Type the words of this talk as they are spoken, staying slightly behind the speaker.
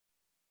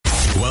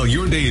While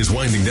your day is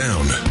winding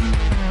down,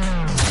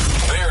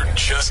 they're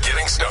just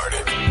getting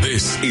started.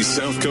 This is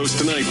South Coast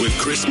Tonight with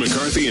Chris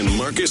McCarthy and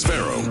Marcus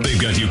Farrow. They've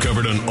got you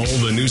covered on all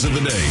the news of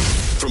the day,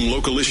 from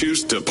local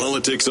issues to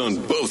politics on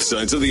both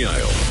sides of the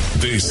aisle.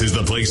 This is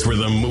the place where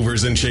the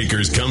movers and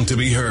shakers come to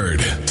be heard,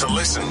 to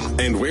listen,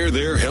 and where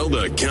they're held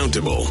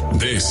accountable.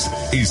 This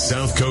is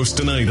South Coast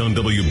Tonight on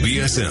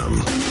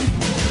WBSM.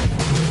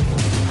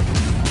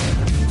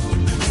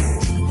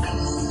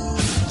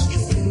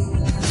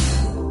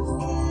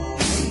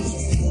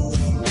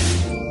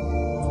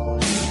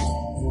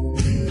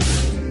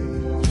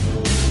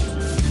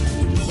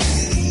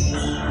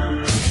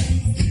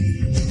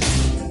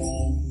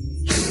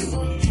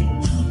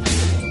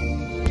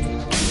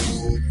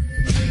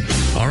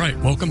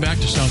 Welcome back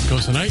to South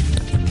Coast Tonight.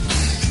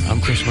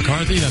 I'm Chris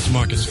McCarthy. That's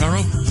Marcus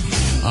Farrow.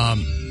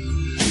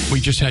 We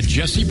just had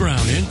Jesse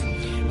Brown in,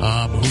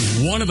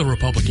 who's one of the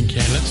Republican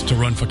candidates to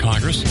run for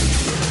Congress.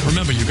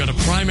 Remember, you've got a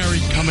primary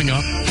coming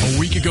up a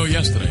week ago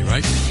yesterday,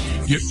 right?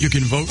 You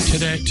can vote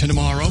today to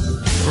tomorrow.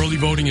 Early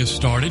voting has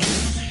started.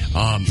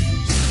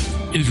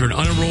 If you're an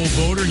unenrolled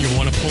voter and you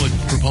want to pull a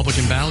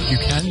Republican ballot, you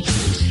can.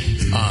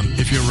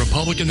 If you're a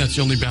Republican, that's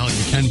the only ballot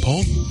you can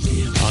pull.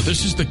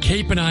 This is the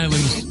Cape and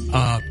Islands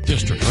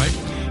district, right?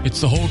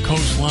 It's the whole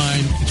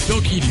coastline. It's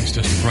Bill Keating's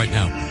district right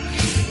now.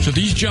 So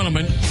these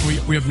gentlemen,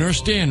 we have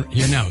Nurse Dan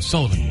here now,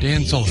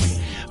 Dan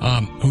Sullivan,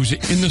 who's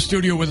in the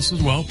studio with us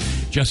as well.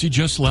 Jesse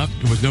just left.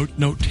 There was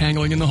no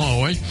tangling in the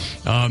hallway.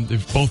 They're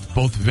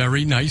both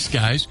very nice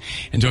guys.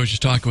 And so I was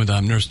just talking with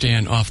Nurse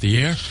Dan off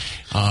the air.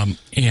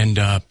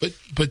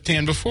 But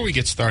Dan, before we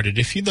get started,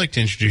 if you'd like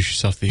to introduce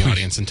yourself to the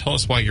audience and tell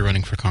us why you're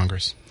running for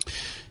Congress.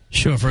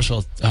 Sure. First of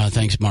all,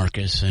 thanks,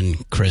 Marcus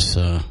and Chris.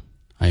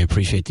 I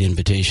appreciate the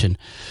invitation.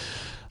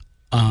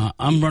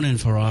 I'm running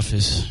for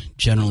office,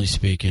 generally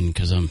speaking,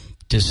 because I'm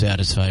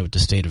dissatisfied with the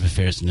state of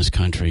affairs in this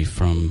country,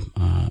 from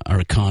our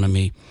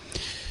economy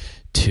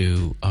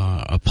to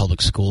our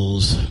public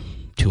schools,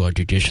 to our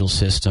judicial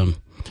system,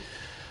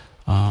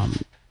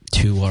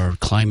 to our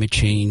climate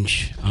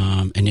change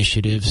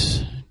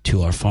initiatives,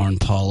 to our foreign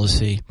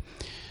policy,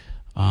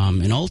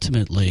 and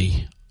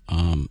ultimately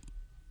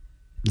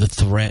the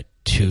threat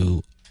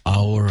to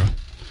our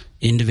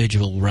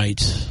individual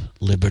rights,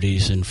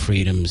 liberties, and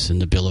freedoms in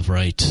the Bill of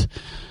Rights.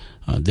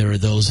 There are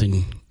those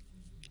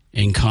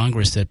in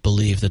Congress that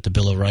believe that the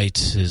Bill of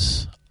Rights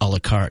is a la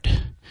carte.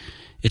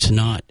 It's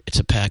not. It's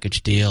a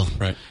package deal.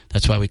 Right.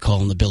 That's why we call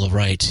them the Bill of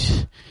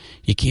Rights.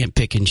 You can't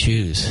pick and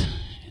choose.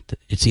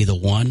 It's either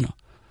one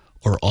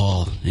or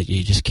all.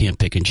 You just can't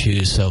pick and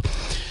choose. So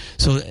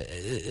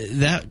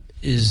that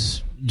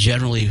is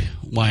generally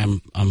why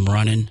I'm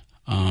running.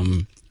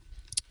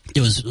 It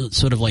was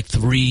sort of like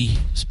three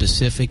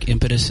specific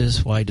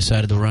impetuses why I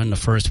decided to run. The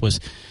first was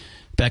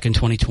back in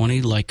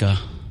 2020, like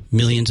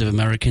millions of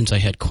Americans, I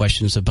had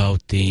questions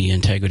about the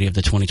integrity of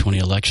the 2020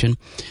 election.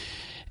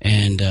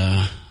 And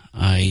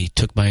I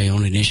took my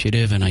own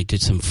initiative and I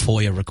did some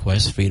FOIA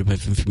requests, Freedom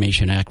of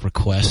Information Act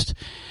requests.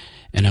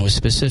 And I was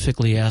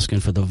specifically asking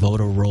for the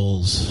voter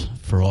rolls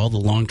for all the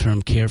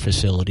long-term care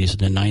facilities in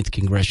the 9th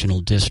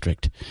Congressional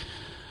District.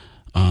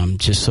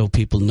 Just so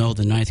people know,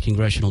 the 9th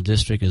Congressional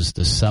District is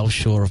the South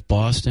Shore of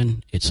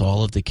Boston. It's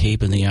all of the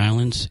Cape and the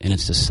Islands, and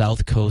it's the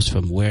South Coast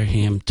from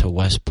Wareham to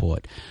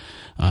Westport.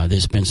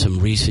 There's been some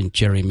recent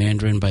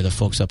gerrymandering by the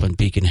folks up on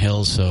Beacon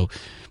Hill, so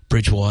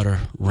Bridgewater,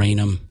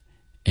 Raynham,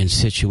 and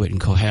Scituate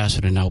and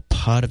Cohasset are now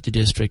part of the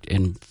district,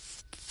 and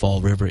Fall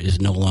River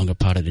is no longer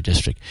part of the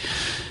district.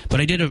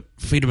 But I did a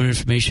Freedom of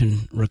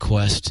Information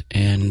request,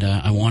 and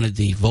I wanted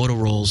the voter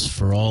rolls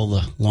for all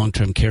the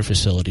long-term care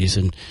facilities.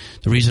 And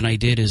the reason I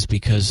did is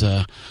because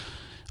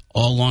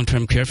all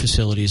long-term care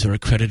facilities are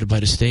accredited by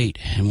the state.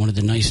 And one of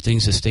the nice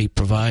things the state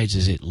provides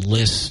is it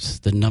lists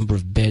the number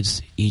of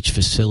beds each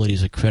facility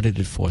is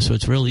accredited for. So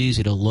it's really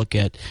easy to look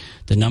at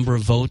the number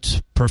of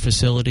votes per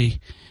facility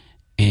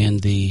and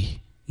the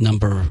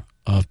number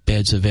of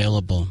beds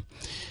available.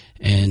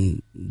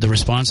 And the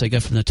response I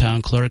got from the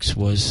town clerks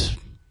was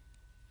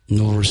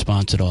no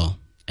response at all.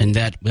 And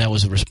that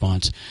was a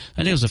response. I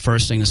think it was the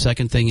first thing. The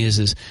second thing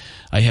is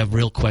I have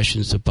real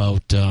questions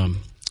about,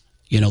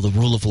 the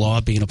rule of law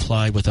being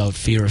applied without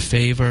fear or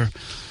favor,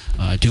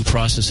 due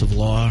process of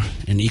law,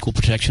 and equal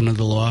protection of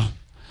the law.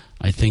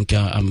 I think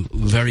I'm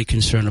very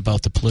concerned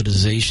about the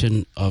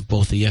politicization of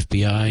both the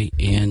FBI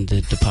and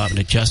the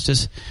Department of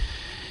Justice.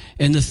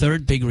 And the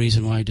third big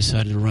reason why I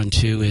decided to run,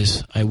 too,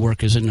 is I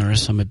work as a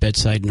nurse. I'm a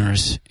bedside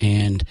nurse,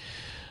 and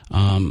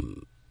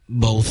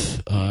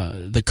both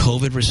the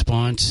COVID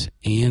response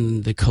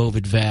and the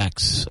COVID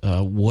vax,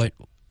 what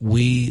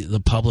we,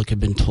 the public, have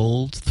been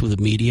told through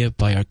the media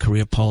by our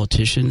career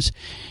politicians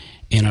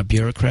and our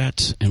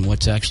bureaucrats, and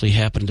what's actually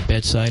happened at the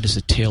bedside is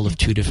a tale of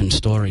two different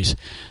stories.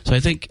 So I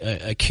think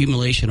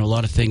accumulation of a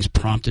lot of things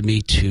prompted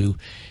me to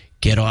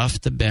get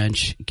off the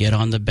bench, get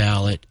on the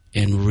ballot,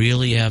 and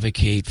really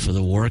advocate for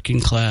the working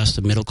class,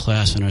 the middle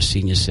class, and our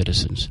senior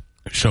citizens.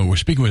 So we're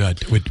speaking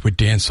with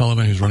Dan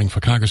Sullivan, who's running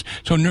for Congress.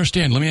 So, Nurse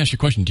Dan, let me ask you a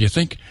question. Do you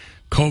think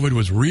COVID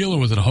was real or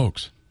was it a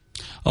hoax?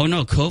 Oh,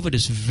 no, COVID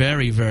is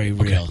very, very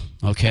real,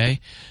 okay?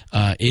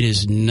 It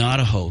is not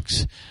a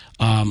hoax.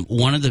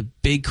 One of the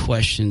big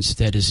questions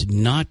that is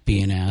not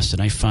being asked,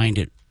 and I find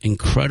it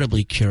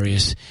incredibly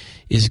curious,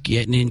 is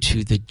getting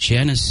into the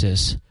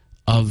genesis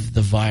of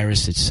the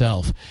virus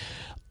itself.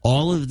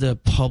 All of the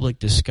public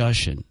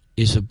discussion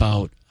is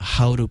about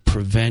how to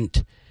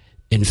prevent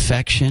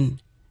infection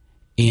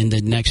in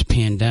the next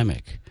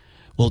pandemic.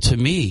 Well, to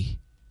me,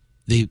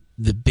 the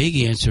big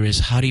answer is,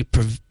 how do you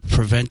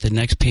prevent the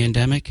next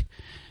pandemic?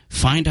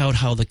 Find out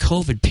how the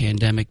COVID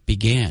pandemic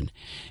began.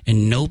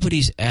 And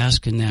nobody's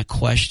asking that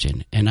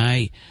question. And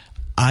I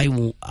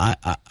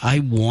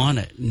want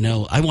to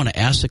know. I want to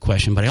ask the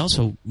question, but I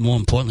also, more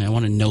importantly, I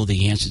want to know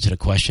the answer to the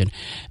question.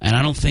 And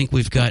I don't think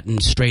we've gotten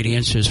straight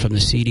answers from the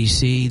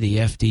CDC, the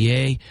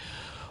FDA,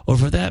 or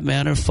for that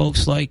matter,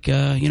 folks like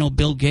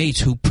Bill Gates,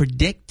 who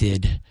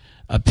predicted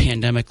a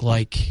pandemic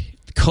like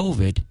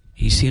COVID.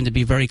 He seemed to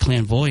be very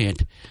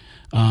clairvoyant.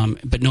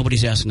 But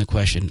nobody's asking the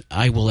question.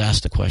 I will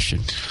ask the question.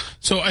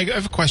 So I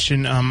have a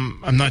question.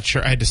 I'm not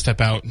sure. I had to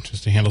step out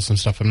just to handle some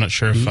stuff. I'm not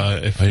sure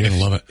if you're gonna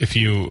love it. If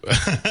you,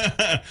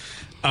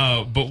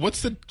 but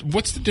what's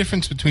the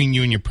difference between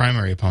you and your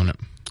primary opponent?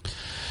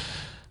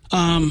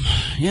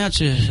 Yeah,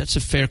 that's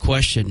a fair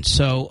question.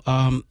 So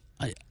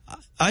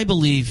I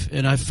believe,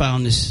 and I've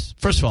found this.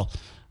 First of all,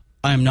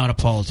 I am not a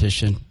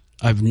politician.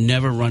 I've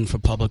never run for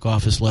public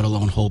office, let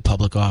alone hold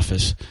public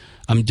office.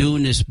 I'm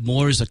doing this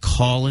more as a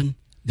calling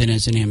than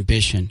as an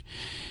ambition.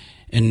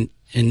 And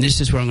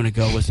this is where I'm going to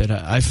go with it.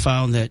 I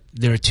found that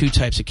there are two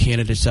types of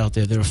candidates out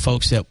there. There are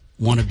folks that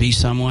want to be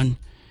someone,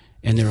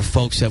 and there are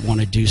folks that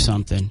want to do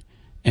something.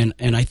 And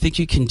I think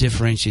you can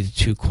differentiate the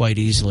two quite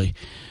easily.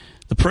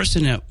 The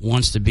person that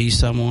wants to be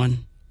someone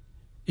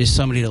is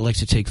somebody that likes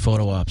to take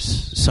photo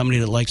ops, somebody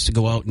that likes to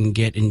go out and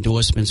get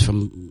endorsements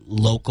from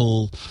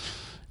local,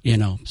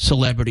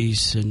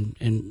 celebrities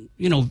and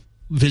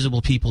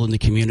visible people in the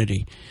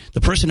community.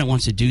 The person that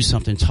wants to do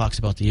something talks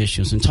about the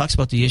issues, and talks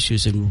about the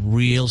issues in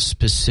real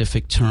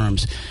specific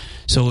terms.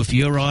 So if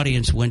your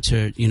audience went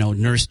to,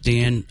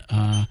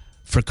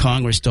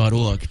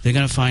 nursedanforcongress.org, they're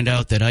going to find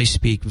out that I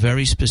speak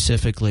very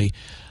specifically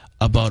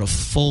about a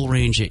full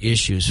range of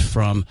issues,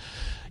 from,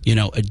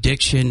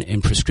 addiction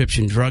and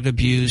prescription drug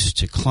abuse,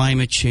 to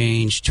climate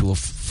change, to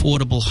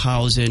affordable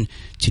housing,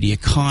 to the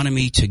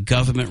economy, to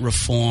government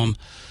reform,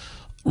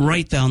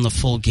 right down the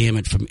full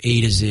gamut from A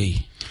to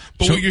Z.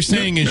 But so, what you're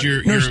saying is what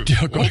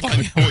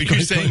you're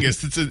saying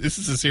is this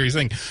is a serious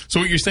thing. So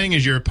what you're saying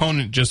is your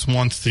opponent just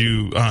wants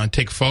to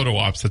take photo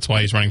ops. That's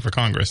why he's running for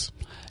Congress.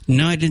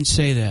 No, I didn't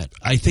say that.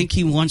 I think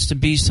he wants to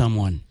be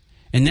someone,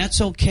 and that's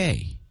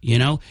okay.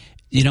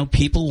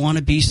 People want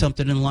to be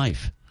something in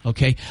life.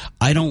 Okay,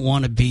 I don't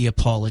want to be a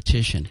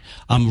politician.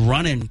 I'm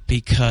running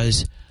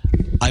because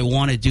I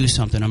want to do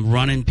something. I'm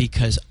running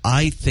because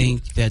I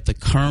think that the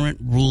current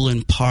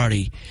ruling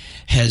party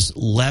has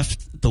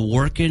left the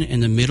working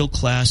and the middle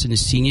class and the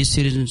senior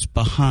citizens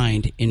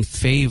behind in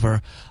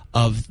favor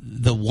of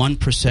the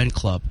 1%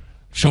 club.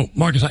 So,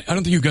 Marcus, I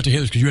don't think you got to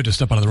hear this because you had to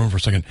step out of the room for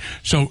a second.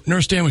 So,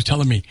 Nurse Dan was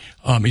telling me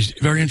he's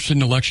very interested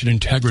in election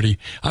integrity.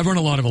 I've run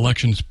a lot of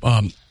elections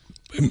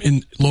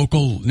in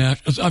local,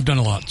 national. I've done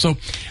a lot. So,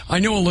 I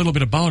know a little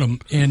bit about them.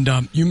 And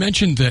you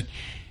mentioned that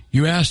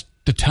you asked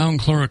the town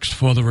clerks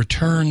for the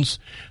returns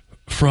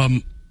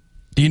from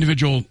the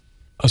individual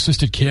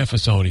assisted care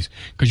facilities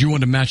because you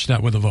wanted to match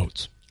that with the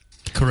votes.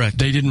 Correct.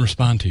 They didn't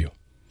respond to you.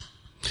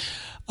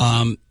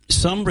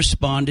 Some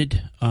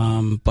responded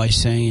by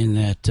saying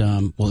that,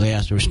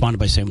 they responded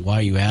by saying, why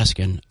are you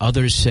asking?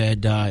 Others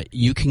said,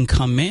 you can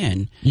come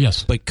in,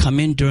 yes, but come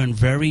in during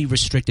very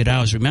restricted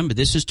hours. Remember,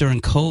 this is during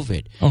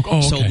COVID. So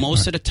okay.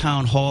 Most of the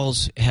town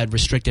halls had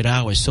restricted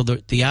hours. So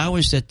the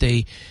hours that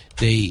they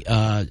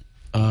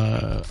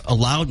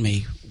allowed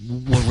me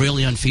were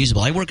really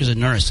unfeasible. I work as a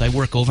nurse. I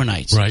work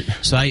overnights. Right.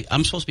 So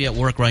I'm supposed to be at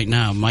work right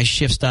now. My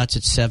shift starts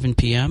at 7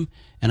 p.m.,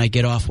 and I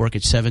get off work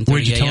at 7:30 a.m.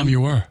 Where'd you tell him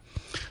you were?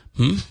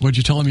 Where'd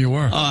you tell him you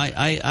were?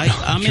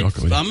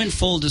 I'm in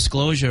full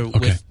disclosure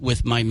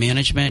with my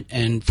management,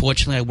 and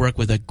fortunately I work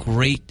with a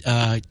great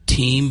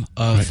team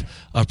of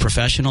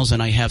professionals,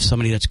 and I have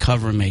somebody that's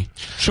covering me.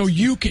 So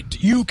you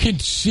can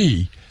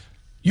see,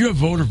 you have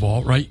voter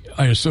vault, right?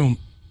 I assume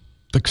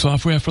the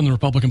software from the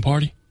Republican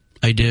Party?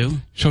 I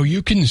do. So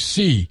you can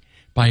see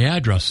by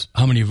address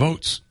how many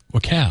votes were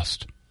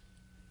cast.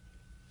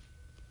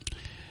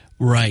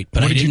 Right,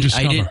 but what did you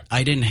discover?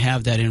 I didn't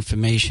have that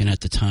information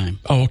at the time.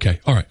 Oh, okay.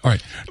 All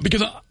right.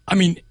 Because,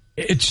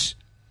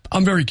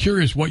 I'm very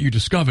curious what you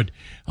discovered.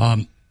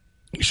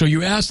 So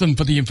you asked them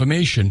for the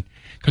information,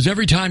 because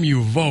every time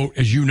you vote,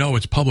 as you know,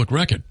 it's public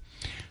record.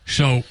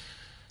 So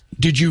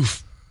did you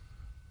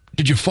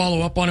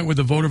follow up on it with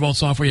the voter vault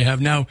software you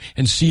have now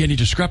and see any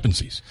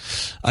discrepancies?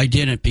 I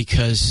didn't,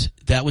 because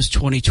that was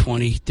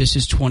 2020. This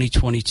is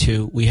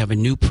 2022. We have a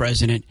new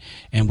president,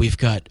 and we've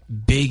got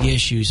big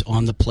issues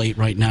on the plate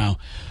right now.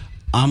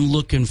 I'm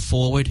looking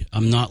forward.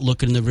 I'm not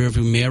looking in the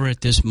rearview mirror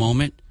at this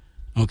moment.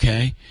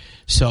 Okay?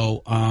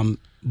 So,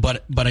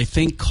 but I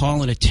think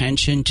calling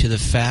attention to the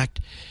fact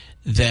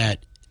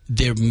that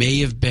there may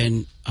have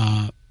been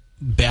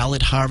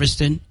ballot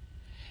harvesting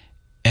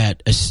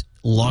at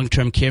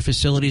long-term care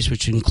facilities,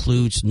 which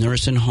includes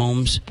nursing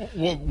homes.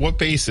 What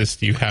basis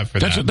do you have for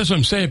that? That's what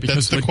I'm saying. Because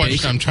that's the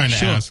question I'm trying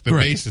to ask. The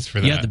basis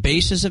for that. Yeah, the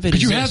basis of it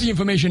is because you have the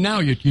information now.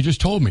 You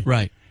just told me.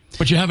 Right.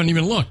 But you haven't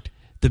even looked.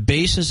 The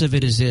basis of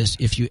it is this.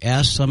 If you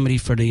ask somebody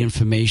for the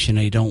information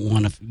and they don't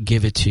want to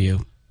give it to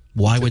you,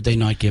 why would they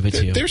not give it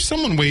to you? There's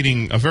someone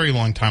waiting a very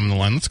long time on the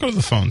line. Let's go to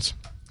the phones.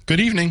 Good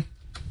evening.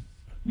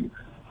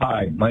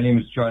 Hi, my name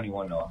is Johnny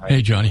Wendell.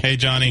 Hey, Johnny. Hey,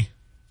 Johnny.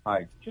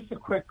 Hi. Just a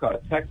quick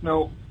tech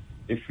note.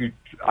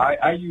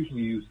 I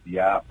usually use the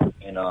app,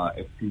 and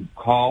if you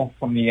call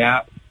from the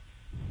app,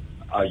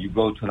 you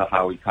go to the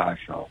Howie Carr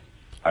Show.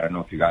 I don't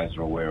know if you guys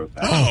are aware of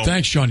that. Oh,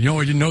 thanks, Johnny.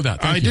 No, I didn't know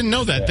that. I didn't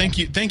know that.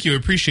 Yeah. Thank you.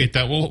 Appreciate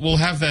that. We'll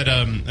have that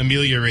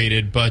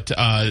ameliorated. But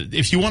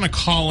if you want to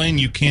call in,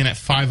 you can at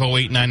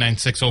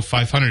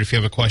 508-996-0500 if you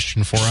have a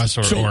question for us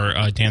or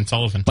Dan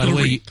Sullivan. By the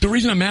way, the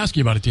reason I'm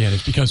asking about it, Dan,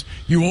 is because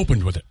you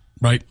opened with it,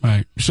 right?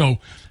 Right. So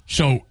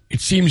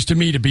it seems to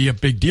me to be a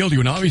big deal to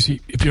you. And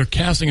obviously, if you're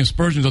casting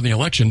aspersions on the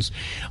elections,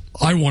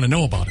 I want to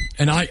know about it.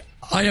 And I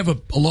have a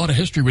lot of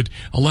history with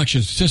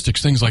election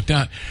statistics, things like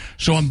that.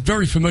 So I'm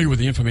very familiar with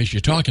the information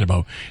you're talking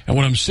about. And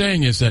what I'm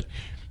saying is that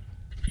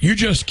you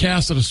just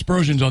casted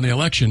aspersions on the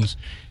elections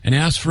and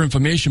asked for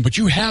information, but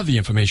you have the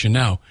information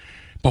now.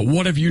 But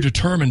what have you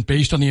determined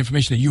based on the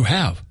information that you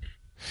have?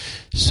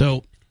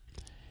 So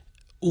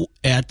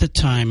at the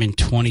time in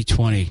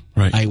 2020,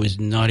 right. I was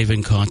not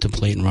even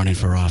contemplating running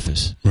for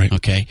office. Right.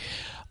 Okay.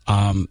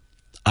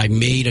 I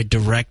made a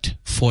direct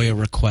FOIA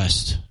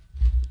request.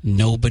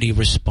 Nobody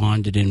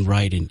responded in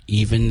writing,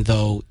 even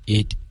though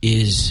it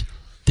is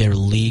their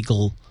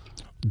legal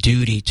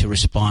duty to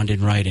respond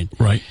in writing.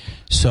 Right.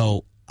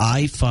 So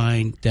I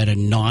find that a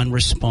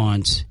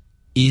non-response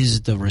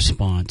is the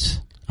response.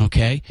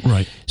 Okay?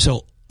 Right.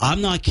 So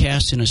I'm not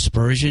casting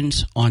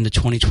aspersions on the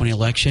 2020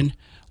 election.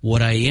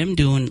 What I am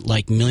doing,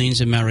 like millions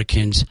of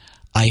Americans,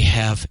 I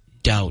have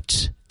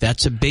doubts.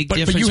 That's a big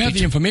difference. But you have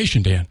the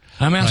information, Dan.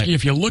 I'm asking right.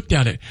 if you looked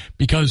at it,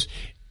 because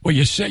well,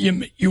 you say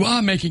you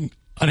are making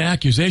an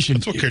accusation.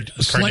 That's what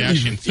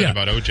Kardashian said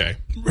about OJ.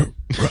 What?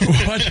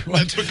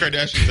 That's what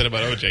Kardashian said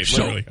about OJ.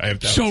 Literally, I have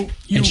doubts.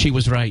 And she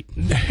was right.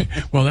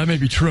 Well, that may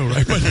be true,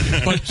 right?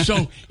 But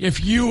so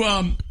if you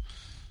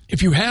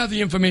have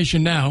the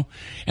information now,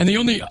 and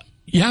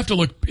you have to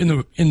look in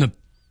the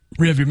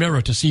rearview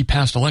mirror to see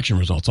past election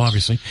results.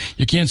 Obviously,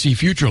 you can't see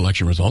future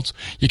election results.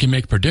 You can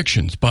make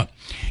predictions, but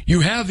you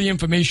have the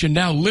information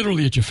now,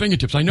 literally at your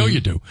fingertips. I know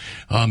you do,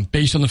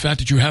 based on the fact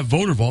that you have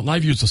Voter Vault, and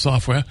I've used the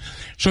software.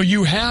 So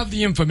you have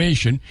the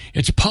information.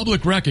 It's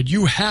public record.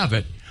 You have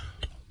it,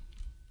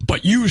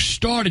 but you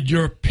started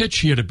your pitch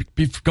here to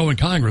go in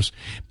Congress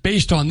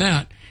based on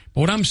that.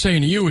 But what I'm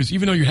saying to you is,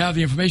 even though you have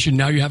the information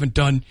now, you haven't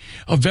done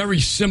a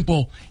very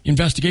simple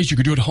investigation. You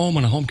could do it at home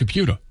on a home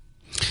computer.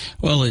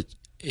 Well,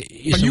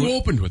 but you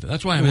opened with it.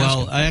 That's why I'm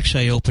asking.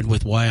 Well, I opened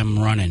with why I'm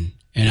running.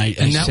 And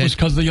that was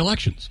because of the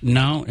elections.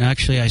 No,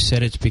 actually, I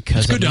said it's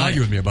because. It's good to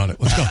argue with me about it.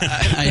 Let's go.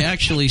 I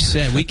actually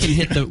said we can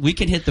hit the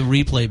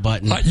replay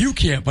button. You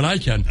can't, but I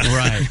can.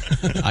 Right.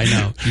 I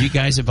know. You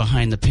guys are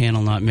behind the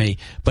panel, not me.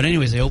 But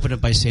anyways, I opened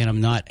it by saying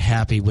I'm not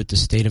happy with the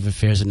state of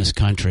affairs in this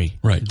country.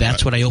 Right.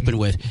 That's what I opened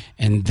with,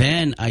 and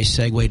then I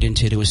segued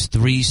into there was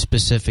 3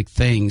 specific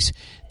things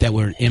that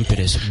were an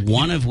impetus.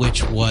 One of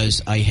which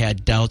was I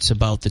had doubts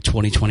about the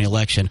 2020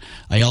 election.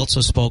 I also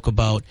spoke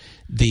about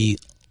the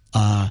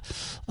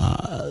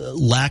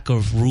lack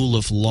of rule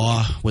of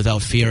law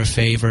without fear or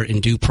favor in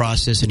due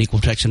process and equal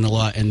protection of the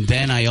law. And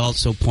then I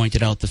also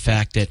pointed out the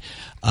fact that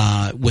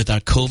with our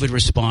COVID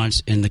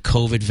response and the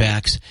COVID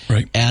vax,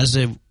 right.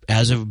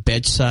 as a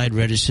bedside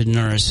registered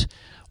nurse,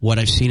 what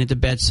I've seen at the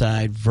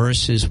bedside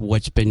versus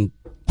what's been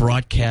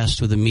broadcast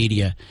through the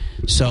media.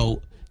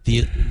 So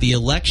the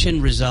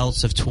election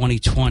results of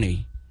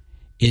 2020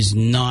 is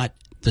not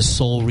the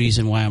sole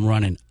reason why I'm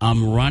running.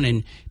 I'm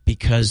running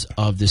because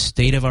of the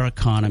state of our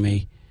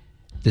economy,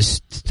 the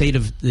state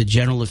of the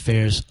general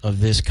affairs of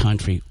this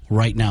country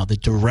right now. The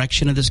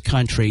direction of this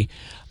country,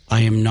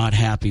 I am not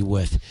happy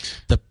with.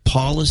 The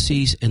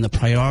policies and the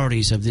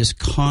priorities of this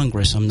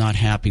Congress, I'm not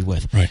happy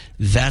with. Right.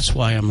 That's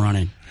why I'm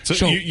running.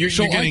 So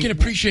I can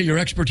appreciate your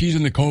expertise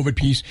in the COVID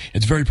piece.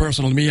 It's very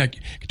personal to me. I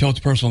can tell it's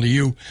personal to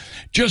you.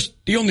 Just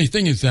the only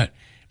thing is that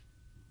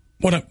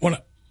what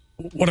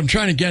I'm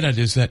trying to get at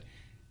is that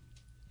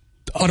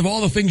out of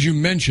all the things you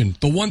mentioned,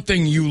 the one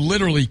thing you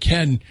literally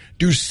can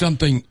do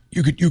something,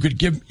 you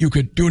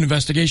could do an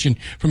investigation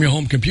from your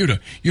home computer.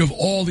 You have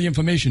all the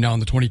information now in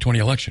the 2020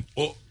 election.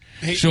 Well,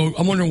 so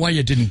I'm wondering why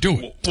you didn't do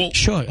it. Well,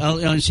 sure, I'll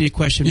answer your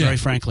question very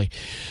frankly.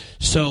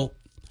 So,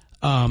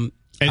 and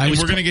we're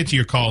going to get to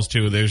your calls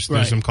too. There's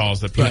some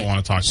calls that people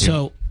want to talk to.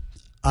 So,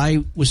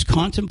 I was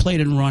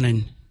contemplating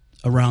running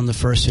around the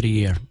first of the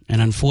year,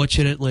 and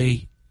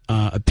unfortunately,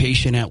 a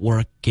patient at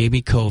work gave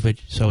me COVID,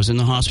 so I was in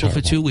the hospital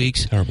for 2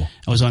 weeks. Terrible.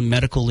 I was on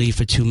medical leave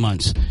for 2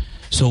 months.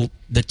 So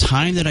the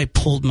time that I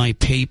pulled my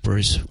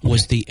papers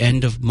was the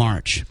end of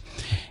March.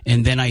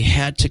 And then I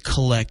had to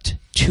collect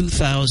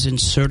 2,000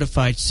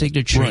 certified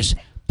signatures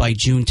by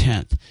June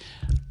 10th.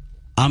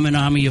 I'm an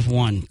army of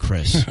one,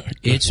 Chris.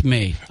 It's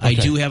me. Okay. I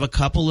do have a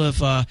couple of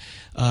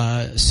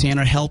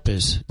Santa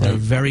helpers that are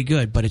very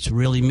good, but it's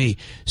really me.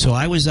 So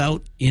I was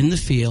out in the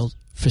field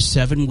for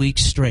 7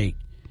 weeks straight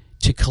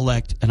to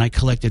collect, and I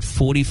collected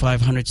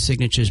 4,500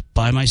 signatures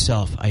by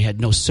myself. I had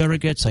no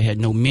surrogates. I had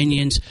no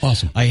minions.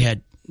 Awesome. I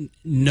had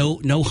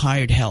no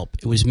hired help.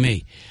 It was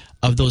me.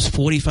 Of those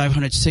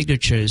 4,500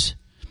 signatures,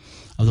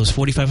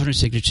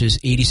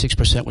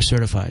 86% were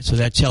certified. So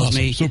that tells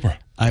me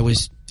I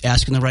was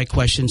asking the right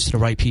questions to the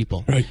right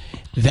people. Right.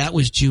 That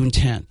was June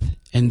 10th.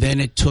 And then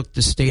it took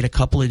the state a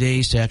couple of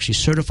days to actually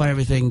certify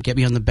everything, get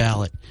me on the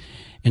ballot.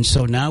 And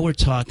so now we're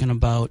talking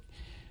about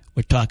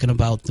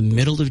the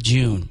middle of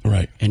June.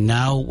 Right. And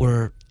now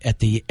we're at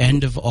the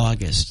end of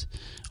August.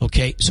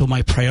 Okay? So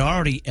my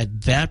priority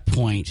at that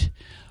point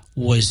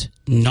was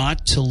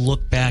not to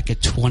look back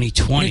at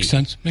 2020.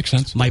 Makes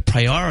sense. My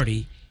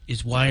priority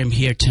is why I'm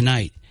here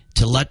tonight,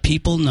 to let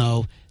people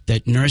know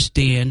that Nurse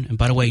Dan, and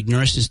by the way,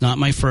 Nurse is not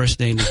my first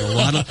name.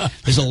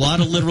 There's a lot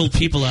of literal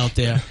people out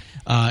there.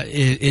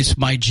 It's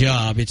my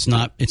job. It's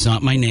not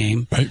my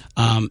name. Right.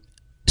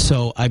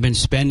 So I've been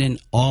spending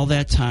all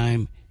that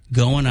time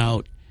going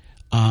out,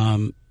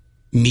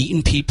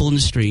 meeting people in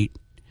the street.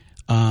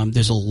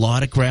 There's a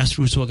lot of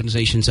grassroots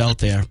organizations out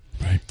there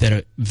that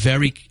are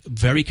very,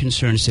 very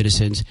concerned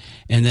citizens,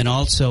 and then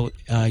also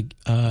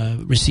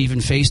receiving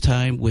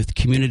FaceTime with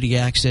community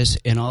access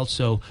and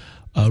also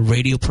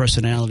radio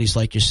personalities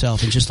like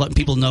yourself, and just letting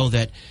people know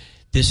that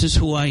this is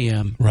who I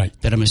am,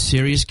 that I'm a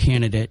serious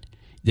candidate.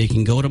 They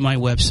can go to my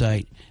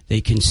website.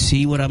 They can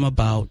see what I'm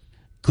about,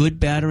 good,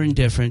 bad, or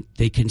indifferent.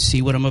 They can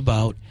see what I'm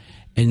about,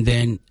 and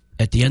then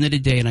at the end of the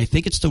day, and I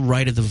think it's the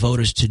right of the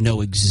voters to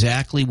know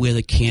exactly where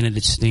the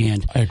candidates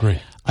stand. I agree.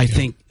 I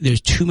think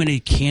there's too many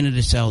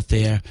candidates out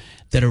there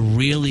that are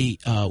really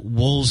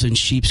wolves in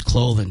sheep's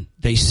clothing.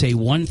 They say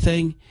one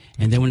thing,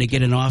 and then when they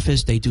get in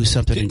office, they do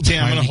something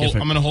entirely different.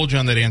 I'm going to hold you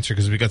on that answer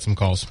because we got some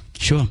calls.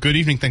 Sure. Good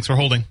evening. Thanks for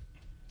holding.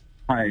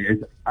 Hi.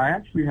 I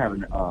actually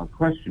have a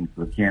question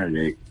for the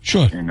candidate.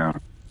 Sure. And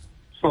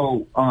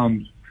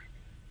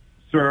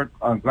sir,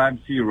 I'm glad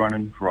to see you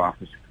running for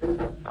office.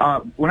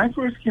 When I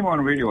first came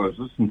on radio, I was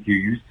listening to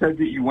you. You said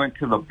that you went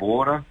to the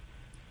border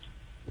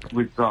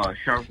with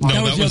Sheriff. No,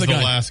 that was the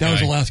last guy. That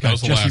was the last guy,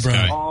 Jesse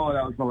Brown. Oh,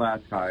 that was the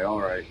last guy.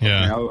 All right.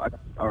 Yeah. Okay.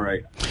 All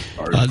right.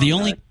 The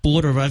only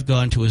border I've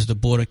gone to is the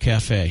Border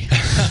Cafe.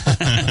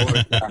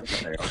 Border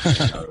Cafe.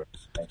 Okay. All right.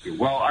 Thank you.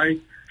 Well, I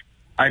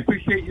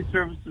appreciate your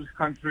service to this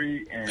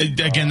country. And,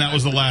 again, that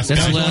was the last guy.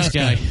 That's the last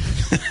guy.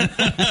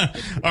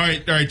 All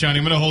right, Johnny,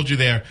 I'm going to hold you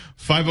there.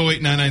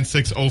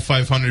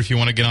 508-996-0500 if you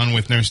want to get on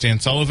with Nurse Dan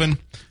Sullivan.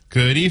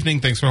 Good evening.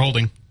 Thanks for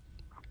holding.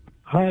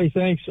 Hi,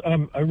 thanks.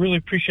 I really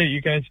appreciate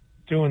you guys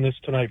doing this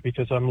tonight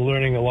because I'm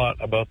learning a lot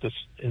about this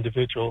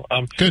individual.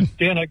 Good.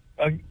 Dan,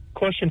 a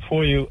question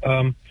for you.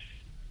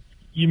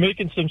 You're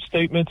making some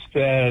statements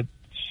that,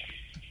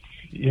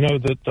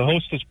 that the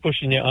host is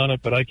pushing you on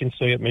it, but I can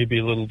say it maybe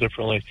a little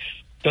differently.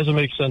 Doesn't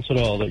make sense at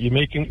all that you're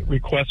making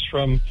requests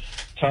from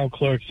town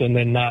clerks and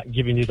then not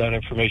giving you that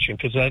information,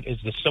 because that is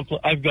the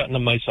simplest. I've gotten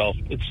them myself.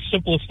 It's the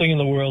simplest thing in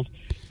the world.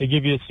 They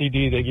give you a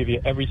CD. They give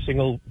you every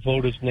single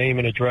voter's name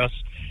and address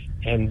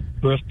and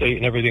birth date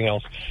and everything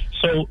else.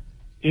 So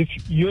if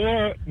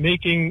you're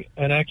making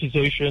an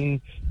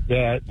accusation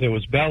that there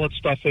was ballot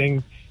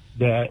stuffing,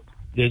 that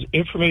there's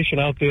information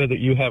out there that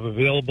you have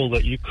available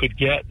that you could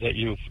get that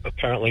you've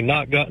apparently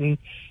not gotten,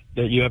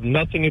 that you have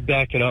nothing to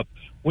back it up,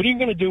 what are you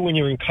going to do when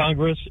you're in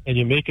Congress and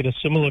you're making a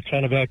similar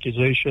kind of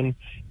accusation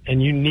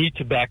and you need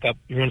to back up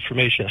your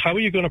information? How are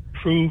you going to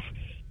prove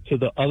to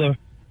the other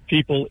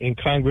people in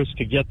Congress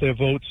to get their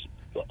votes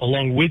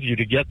along with you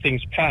to get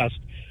things passed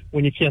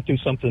when you can't do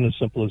something as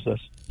simple as this?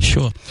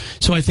 Sure.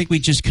 So I think we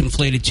just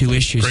conflated two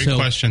issues. Great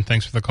question.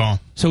 Thanks for the call.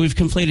 So we've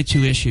conflated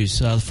two issues.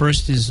 The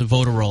first is the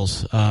voter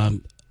rolls.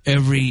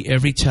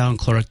 Every town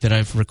clerk that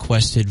I've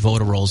requested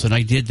voter rolls, and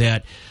I did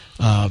that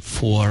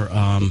for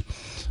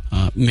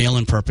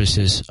mail-in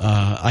purposes,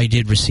 I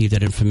did receive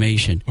that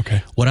information.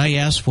 Okay. What I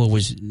asked for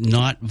was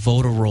not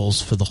voter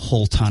rolls for the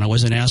whole town. I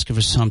wasn't asking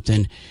for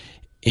something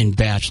in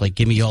batch, like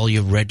give me all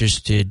your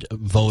registered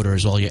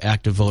voters, all your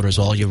active voters,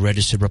 all your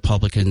registered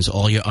Republicans,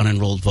 all your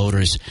unenrolled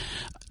voters.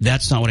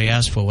 That's not what I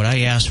asked for. What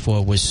I asked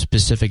for was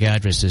specific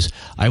addresses.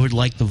 I would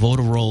like the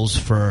voter rolls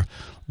for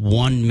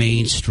 1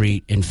 Main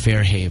Street in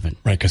Fairhaven.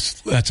 Right,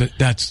 because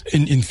that's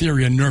in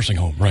theory a nursing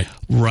home, right?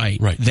 Right.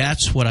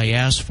 That's what I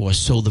asked for.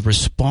 So the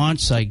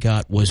response I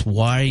got was,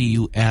 why are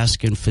you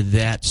asking for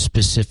that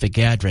specific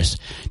address?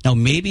 Now,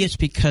 maybe it's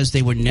because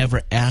they were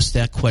never asked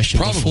that question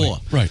before.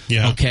 Right,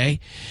 yeah.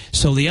 Okay?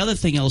 So the other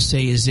thing I'll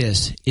say is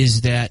this,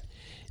 is that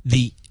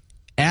the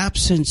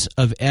absence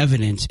of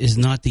evidence is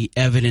not the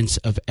evidence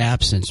of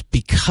absence.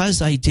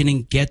 Because I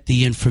didn't get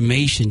the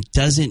information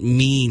doesn't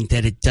mean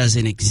that it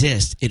doesn't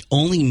exist. It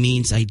only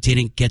means I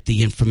didn't get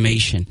the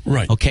information.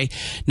 Right. Okay.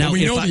 Now but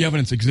we know the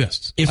evidence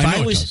exists.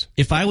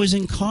 If I was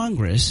in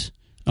Congress,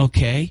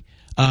 okay,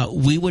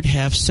 we would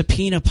have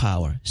subpoena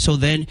power. So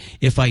then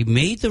if I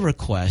made the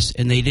request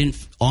and they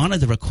didn't honor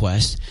the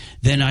request,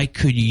 then I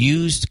could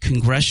use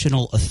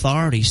congressional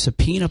authority,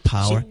 subpoena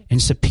power,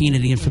 and subpoena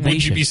the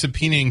information. Would you be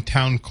subpoenaing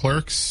town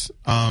clerks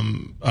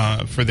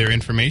for their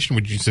information?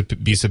 Would you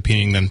be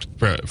subpoenaing them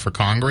for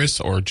Congress,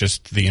 or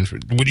just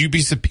would you be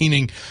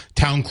subpoenaing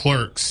town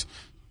clerks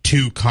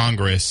to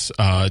Congress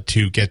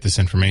to get this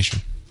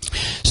information?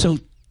 So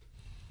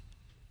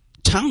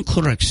town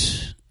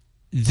clerks,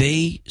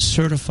 they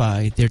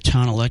certify their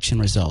town election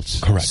results.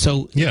 Correct.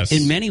 So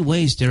in many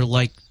ways, they're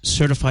like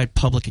certified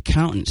public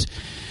accountants.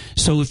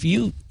 So if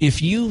you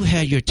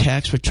had your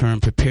tax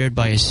return prepared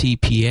by a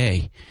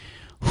CPA,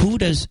 who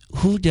does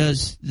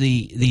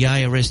the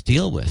IRS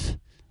deal with?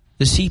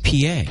 The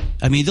CPA.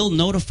 I mean, they'll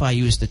notify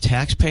you as the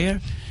taxpayer,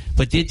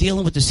 but they're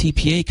dealing with the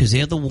CPA because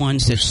they're the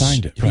ones that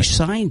signed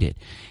it.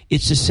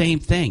 It's the same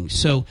thing.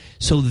 So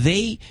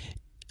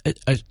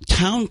a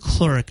town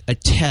clerk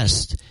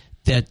attests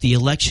that the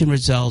election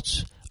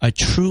results are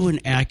true and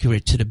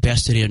accurate to the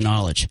best of their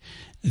knowledge.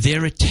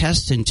 They're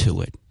attesting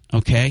to it,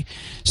 okay?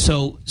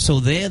 So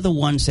they're the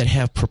ones that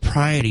have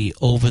propriety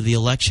over the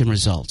election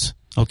results,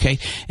 okay?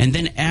 And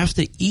then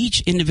after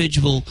each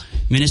individual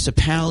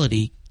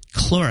municipality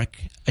clerk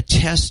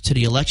attests to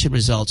the election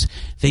results,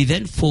 they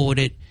then forward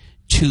it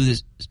to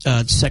the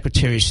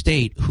Secretary of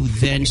State, who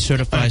then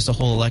certifies the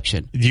whole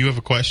election. Do you have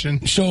a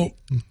question? So,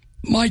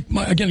 my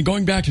again,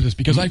 going back to this,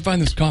 because I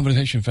find this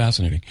conversation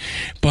fascinating,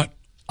 but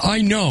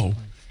I know,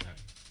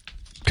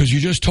 because you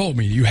just told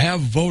me, you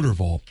have voter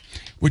vault,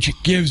 which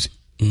gives,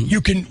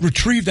 you can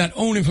retrieve that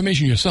own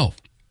information yourself.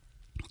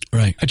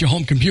 Right. At your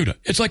home computer.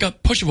 It's like a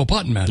push of a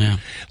button, man. Yeah.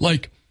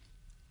 Like,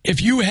 if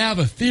you have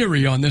a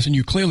theory on this, and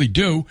you clearly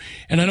do,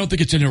 and I don't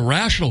think it's an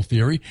irrational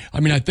theory,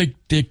 I mean, I think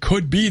there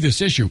could be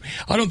this issue.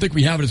 I don't think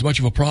we have it as much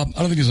of a problem.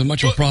 I don't think there's as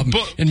much of a problem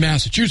in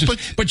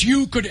Massachusetts. But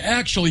you could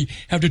actually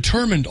have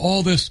determined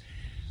all this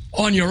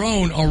on your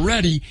own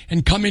already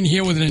and come in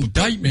here with an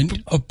indictment,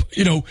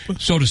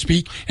 so to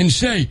speak, and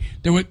say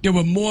there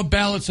were more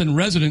ballots than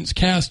residents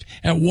cast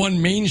at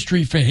 1 Main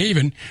Street for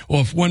Haven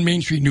or 1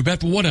 Main Street New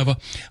Bedford, whatever.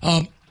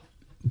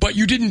 But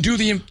you didn't do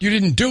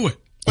it.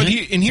 But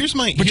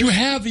you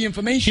have the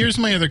information. Here's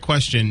my other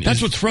question.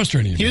 That's what's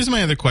frustrating. Here's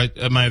my other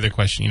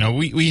question. You know,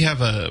 we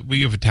have a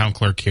town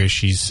clerk here.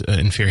 She's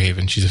in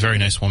Fairhaven. She's a very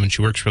nice woman.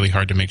 She works really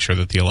hard to make sure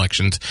that the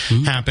elections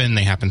happen.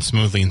 They happen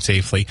smoothly and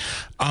safely.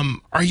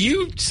 Are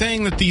you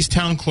saying that these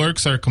town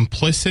clerks are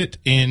complicit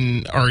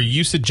in? Are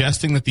you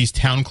suggesting that these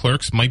town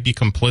clerks might be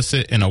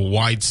complicit in a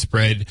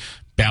widespread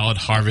ballot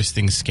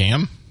harvesting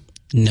scam?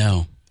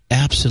 No,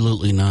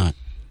 absolutely not.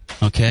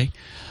 Okay.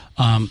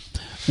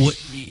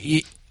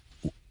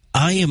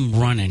 I am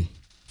running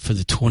for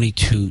the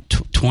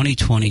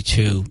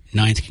 2022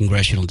 9th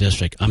Congressional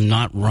District. I'm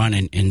not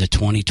running in the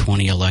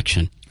 2020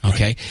 election,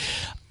 okay?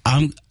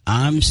 Right.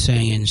 I'm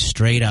saying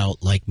straight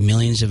out, like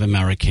millions of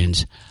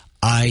Americans,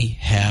 I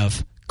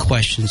have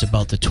questions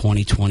about the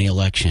 2020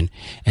 election,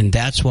 and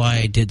that's why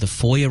I did the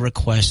FOIA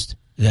request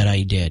that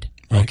I did,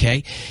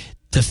 okay?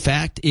 The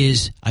fact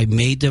is, I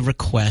made the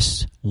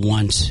request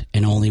once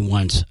and only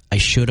once. I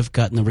should have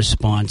gotten the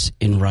response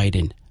in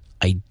writing.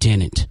 I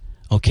didn't.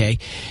 Okay?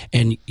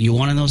 And you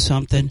want to know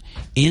something?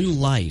 In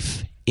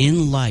life,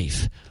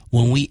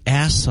 when we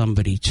ask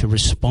somebody to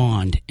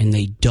respond and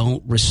they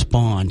don't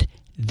respond,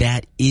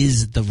 that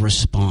is the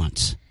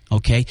response.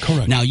 Okay?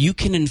 Correct. Now, you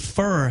can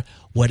infer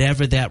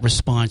whatever that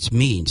response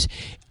means.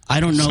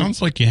 I don't know.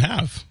 Sounds like you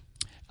have.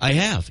 I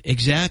have,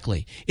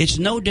 exactly. It's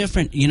no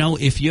different,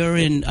 if you're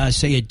in,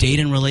 say, a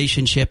dating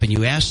relationship and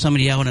you ask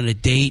somebody out on a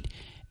date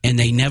and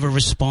they never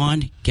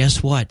respond,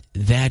 guess what?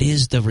 That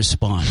is the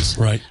response.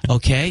 Right.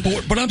 Okay?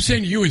 But what I'm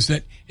saying to you is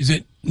that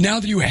now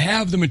that you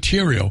have the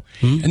material,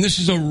 and this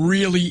is a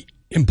really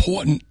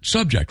important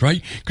subject,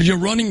 right? Because you're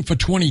running for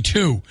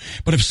 22,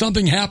 but if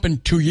something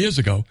happened 2 years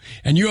ago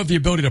and you have the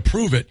ability to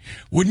prove it,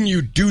 wouldn't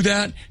you do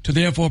that to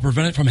therefore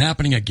prevent it from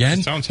happening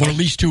again? Or at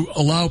least to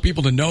allow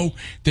people to know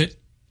that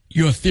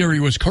your theory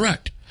was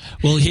correct?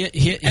 Well,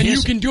 and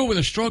you can do it with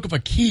a stroke of a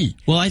key.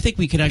 Well, I think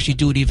we could actually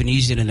do it even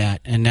easier than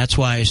that, and that's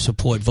why I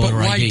support voter ID.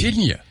 But why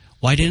didn't you?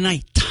 Why didn't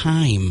I?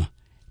 Time.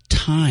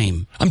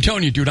 I'm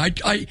telling you, dude,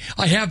 I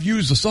have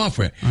used the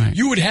software. Right.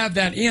 You would have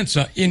that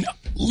answer in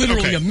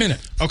literally a minute.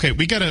 Okay,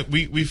 we've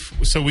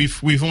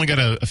only got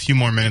a few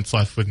more minutes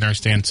left with Nurse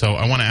Dan, so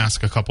I want to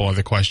ask a couple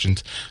other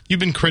questions. You've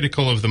been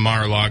critical of the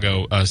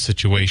Mar-a-Lago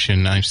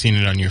situation. I've seen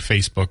it on your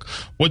Facebook.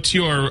 What's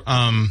your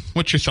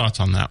thoughts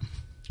on that?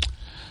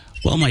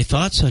 Well, my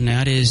thoughts on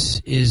that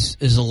is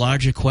a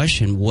larger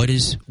question. What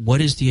is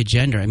the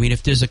agenda? I mean,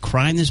 if there's a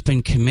crime that's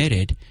been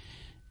committed,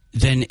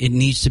 then it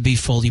needs to be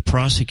fully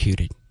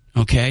prosecuted.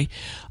 Okay?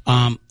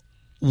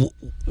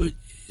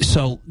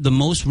 So the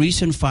most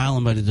recent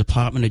filing by the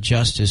Department of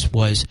Justice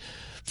was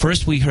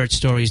first we heard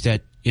stories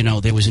that,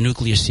 there was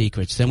nuclear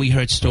secrets. Then we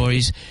heard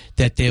stories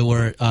that there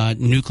were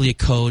nuclear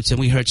codes. And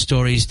we heard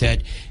stories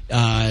that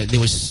there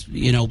was,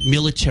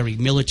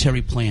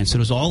 military plans. So there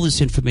was all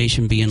this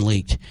information being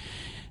leaked.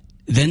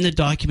 Then the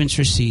documents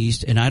were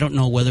seized, and I don't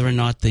know whether or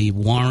not the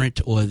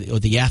warrant or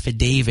the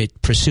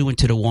affidavit pursuant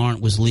to the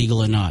warrant was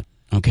legal or not,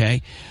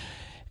 okay?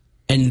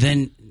 And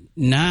then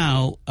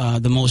now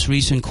the most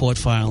recent court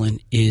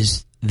filing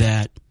is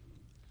that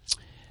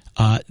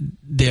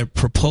they're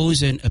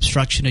proposing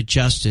obstruction of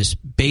justice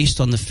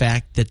based on the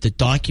fact that the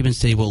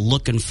documents they were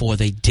looking for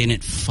they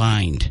didn't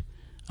find.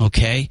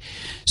 Okay?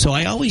 So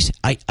I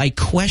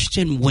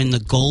question when the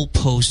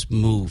goalposts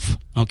move.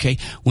 Okay?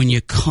 When you're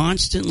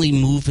constantly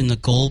moving the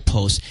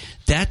goalposts,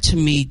 that to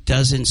me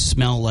doesn't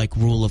smell like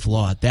rule of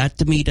law. That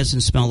to me doesn't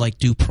smell like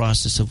due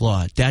process of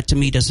law. That to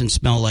me doesn't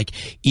smell like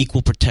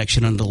equal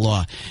protection under the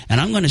law.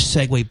 And I'm going to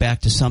segue back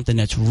to something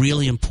that's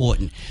really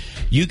important.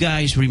 You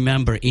guys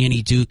remember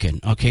Annie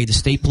Dukin, okay? The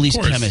state police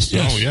chemist.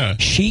 Yes. Oh, yeah.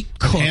 She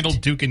cooked,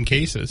 handled Dukin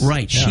cases.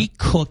 Right. Yeah. She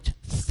cooked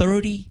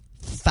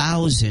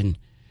 30,000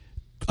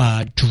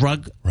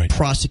 drug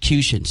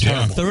prosecutions.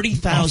 Yeah.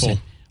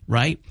 30,000,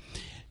 right?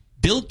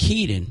 Bill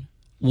Keaton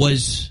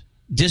was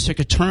district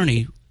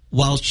attorney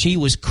while she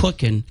was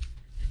cooking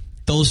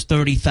those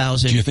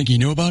 30,000. Do you think he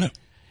knew about it?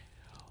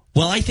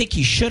 Well, I think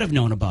he should have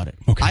known about it.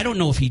 Okay. I don't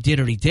know if he did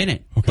or he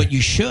didn't, but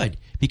you should.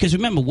 Because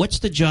remember, what's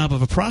the job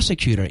of a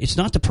prosecutor? It's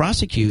not to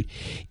prosecute.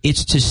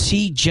 It's to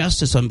see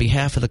justice on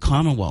behalf of the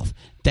Commonwealth.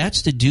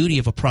 That's the duty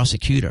of a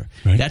prosecutor.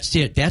 Right. That's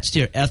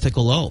their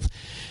ethical oath.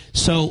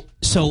 So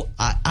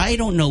I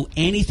don't know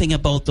anything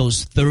about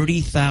those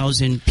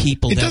 30,000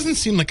 people. It doesn't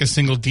seem like a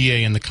single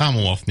DA in the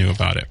Commonwealth knew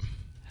about it.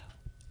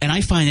 And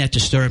I find that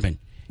disturbing.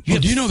 Do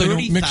you know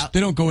they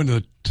don't go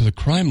into the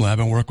crime lab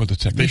and work with the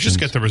technicians? They just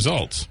get the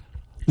results.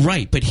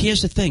 Right, but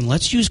here's the thing.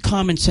 Let's use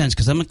common sense,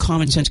 because I'm a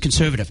common sense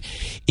conservative.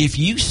 If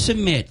you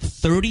submit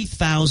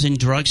 30,000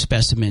 drug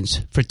specimens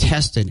for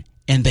testing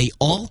and they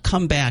all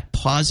come back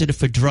positive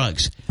for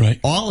drugs, right,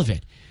 all of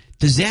it,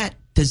 does that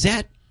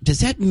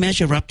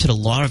measure up to the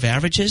law of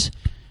averages?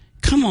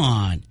 Come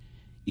on.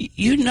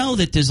 You know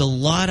that there's a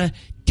lot of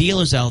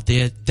dealers out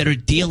there that are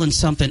dealing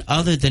something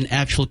other than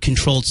actual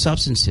controlled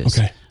substances.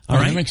 Okay. All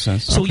right? That makes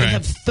sense. So okay. You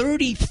have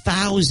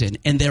 30,000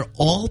 and they're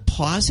all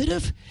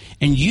positive,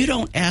 and you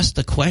don't ask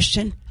the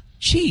question?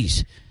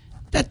 Geez,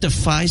 that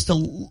defies the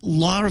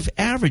law of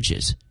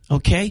averages.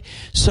 Okay?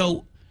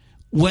 So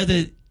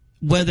whether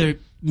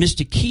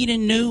Mr.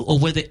 Keaton knew or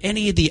whether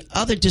any of the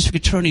other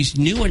district attorneys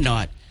knew or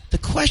not, the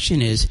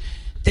question is,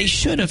 they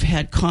should have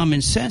had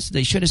common sense.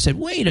 They should have said,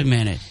 wait a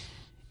minute.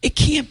 It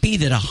can't be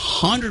that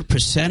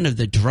 100% of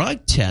the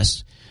drug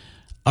tests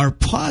are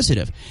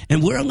positive.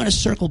 And where I'm going to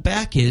circle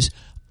back is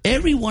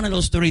every one of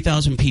those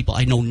 30,000 people,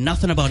 I know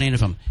nothing about any of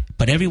them,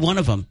 but every one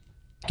of them,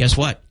 guess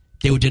what?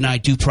 They were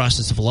denied due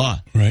process of law.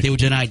 Right. They were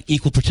denied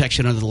equal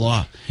protection under the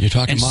law. You're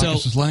talking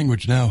Marcus's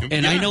language now.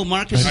 And I know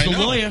Marcus is a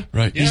lawyer.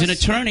 Right. He's an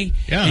attorney.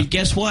 Yeah. And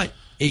guess what?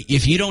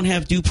 If you don't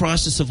have due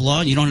process of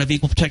law, you don't have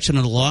equal protection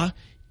under the law,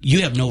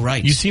 you have no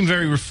rights. You seem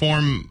very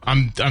reform.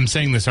 I'm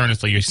saying this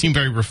earnestly. You seem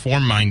very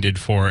reform-minded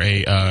for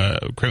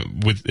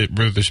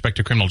with respect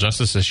to criminal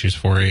justice issues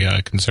for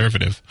a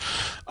conservative.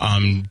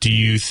 Do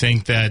you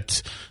think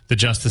that the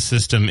justice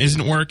system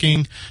isn't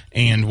working,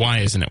 and why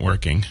isn't it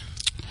working?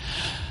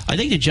 I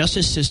think the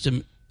justice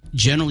system,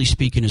 generally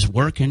speaking, is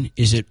working.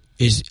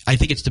 I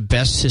think it's the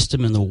best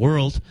system in the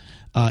world.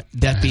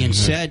 That being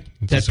said,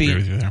 with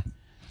you there.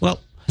 Well,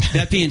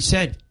 that being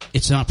said,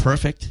 it's not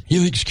perfect. He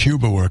thinks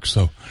Cuba works,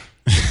 so.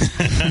 But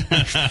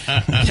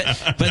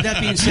that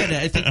being said,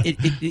 I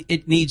think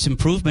it needs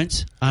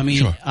improvements. I mean,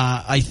 sure.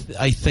 I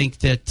think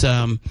that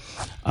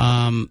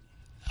one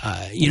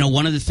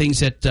of the things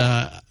that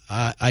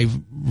I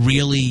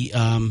really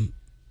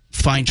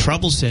find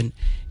troublesome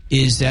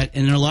is that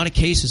in a lot of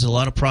cases, a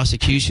lot of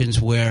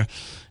prosecutions where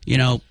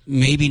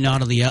maybe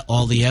not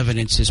all the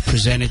evidence is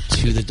presented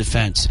to the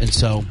defense, and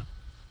so.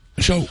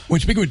 So, we're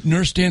speaking with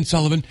Nurse Dan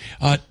Sullivan.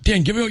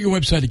 Dan, give me your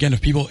website again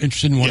if people are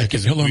interested and want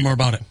to learn more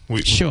about it.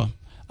 Sure.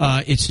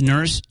 It's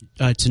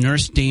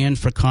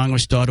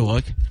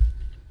nursedanforcongress.org.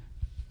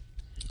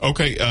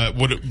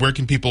 Okay. Where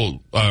can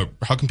people?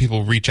 How can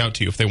people reach out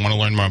to you if they want to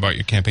learn more about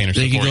your campaign or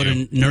support you? They can go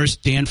to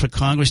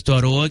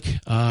nursedanforcongress.org.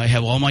 I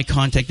have all my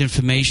contact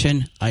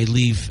information. I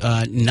leave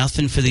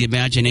nothing for the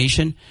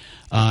imagination.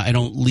 I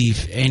don't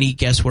leave any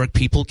guesswork.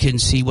 People can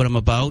see what I'm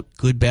about,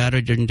 good, bad, or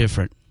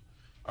indifferent.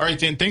 All right,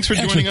 Dan. Thanks for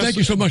joining us. Thank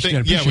you so much,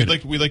 Dan.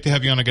 We'd like to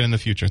have you on again in the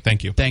future.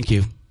 Thank you. Thank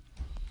you.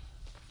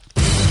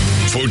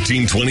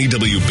 1420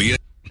 WBS.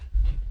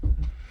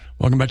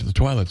 Welcome back to the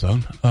Twilight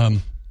Zone.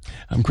 I'm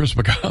Chris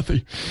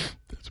McCarthy.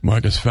 That's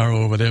Marcus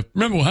Farrow over there.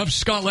 Remember, we'll have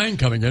Scott Lang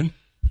coming in.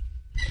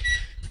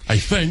 I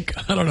think.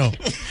 I don't know.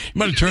 He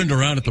might have turned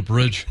around at the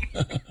bridge.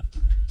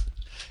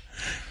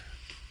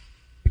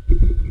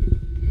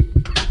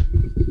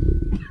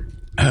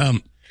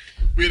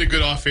 We had a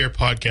good off-air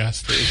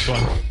podcast. It was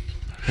fun.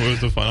 What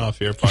was the fun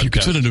off-air podcast? You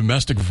consider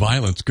domestic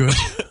violence good?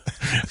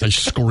 I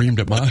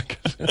screamed at Mark.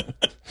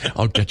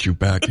 I'll get you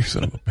back, you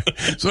son of a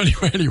bitch. So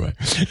anyway,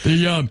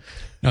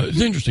 now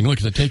it's interesting.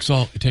 Look, it takes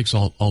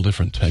all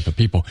different type of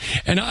people,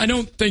 and I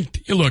don't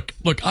think. Look,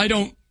 I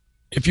don't.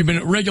 If you've been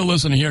a regular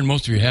listener here, and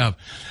most of you have,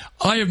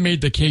 I have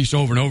made the case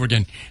over and over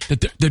again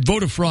that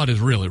voter fraud is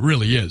real. It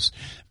really is.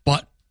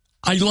 But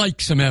I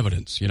like some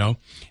evidence,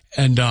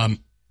 and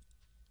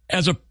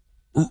as a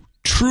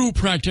true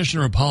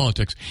practitioner of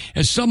politics,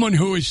 as someone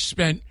who has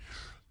spent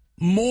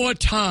more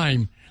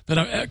time than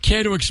I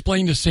care to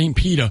explain to St.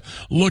 Peter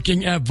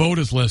looking at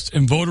voters lists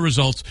and voter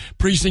results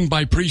precinct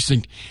by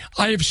precinct,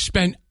 I have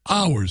spent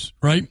hours,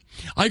 right?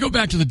 I go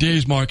back to the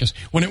days, Marcus,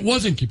 when it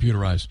wasn't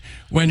computerized,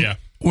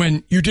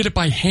 when you did it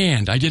by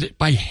hand. I did it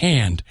by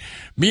hand.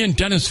 Me and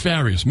Dennis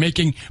Farias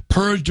making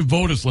purged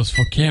voters lists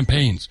for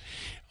campaigns.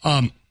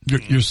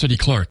 Your city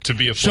clerk. To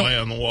be a fly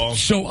on the wall.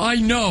 So I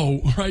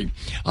know, right?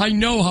 I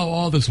know how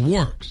all this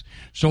works.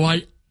 So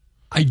I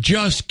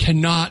just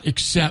cannot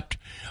accept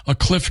a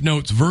Cliff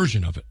Notes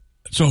version of it.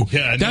 So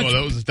yeah,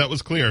 no, that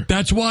was clear.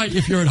 That's why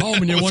if you're at home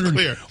and you're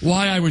wondering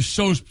why I was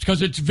so,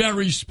 because it's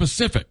very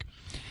specific.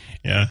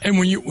 Yeah. And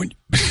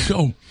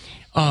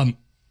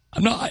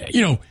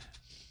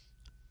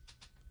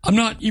I'm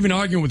not even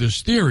arguing with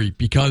his theory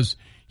because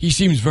he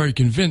seems very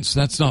convinced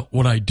that's not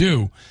what I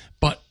do.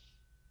 But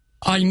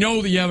I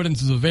know the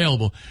evidence is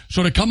available.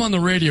 So to come on the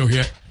radio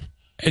here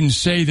and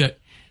say that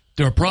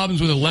there are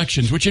problems with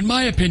elections, which in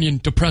my opinion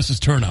depresses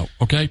turnout,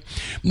 okay?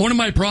 One of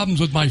my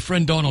problems with my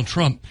friend Donald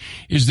Trump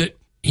is that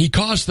he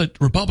cost the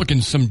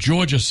Republicans some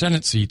Georgia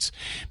Senate seats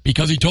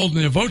because he told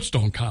them their votes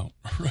don't count,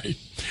 right?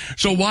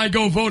 So why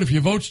go vote if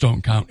your votes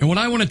don't count? And what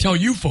I want to tell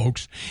you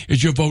folks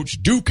is your votes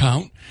do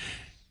count.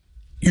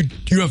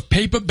 You have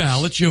paper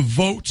ballots. Your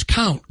votes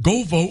count.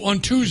 Go vote on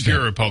Tuesday. If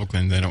you're a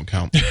Republican, they don't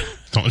count.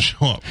 Don't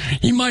show up.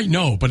 He might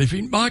know, but if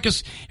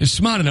Marcus is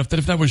smart enough that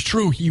if that was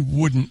true, he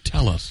wouldn't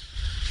tell us.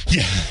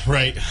 Yeah,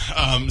 right.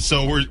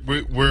 So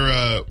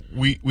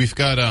we've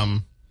got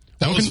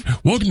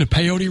welcome to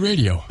Peyote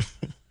Radio.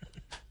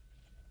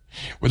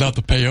 Without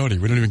the peyote,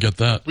 we don't even get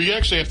that. We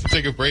actually have to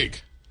take a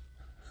break.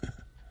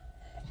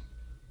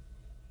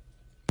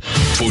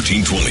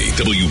 1420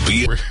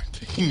 WB. We're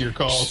taking your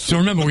calls. So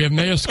remember, we have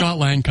Mayor Scott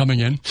Lang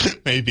coming in.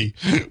 Maybe.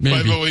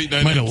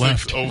 508-996-0500. Might have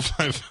left.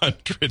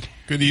 0500.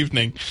 Good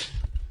evening.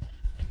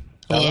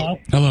 Hello.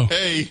 Hello.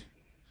 Hey.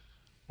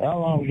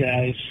 Hello,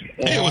 guys.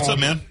 Hey, what's up,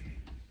 man?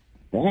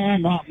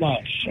 Not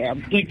much.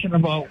 I'm thinking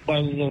about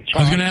whether the I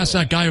was going to ask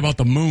that guy about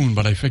the moon,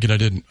 but I figured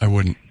I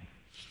wouldn't.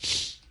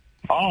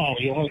 Oh,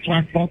 you want to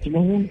talk about the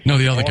moon? No,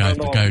 the other guy,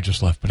 the guy who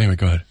just left. But anyway,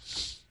 go ahead.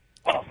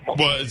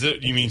 Well,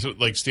 you mean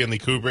like Stanley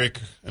Kubrick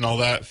and all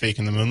that,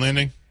 faking the moon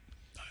landing?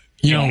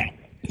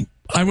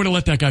 I would have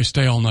let that guy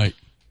stay all night.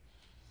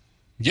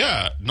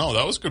 Yeah, no,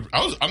 that was good.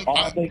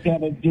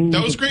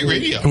 That was great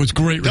radio. It was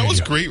great radio. That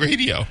was great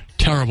radio.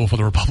 Terrible for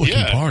the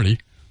Republican Party.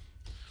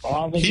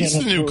 He's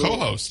the new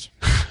co-host.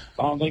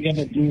 All they're going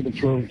to do to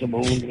prove the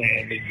moon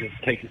landing is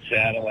take a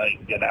satellite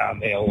and get down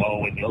there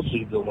low, and you'll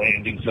see the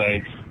landing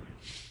sites.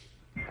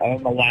 I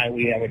don't know why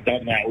we haven't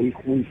done that.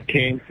 We've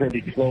came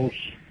pretty close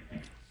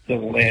to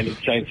the landing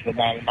sites, but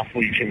not enough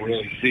where you can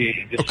really see it.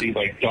 You just see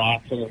like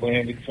dots on the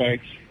landing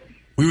sites.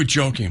 We were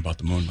joking about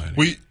the moon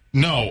landing.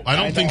 I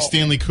don't think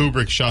Stanley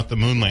Kubrick shot the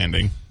moon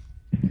landing.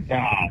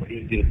 No,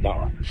 he did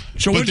not.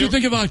 So what did you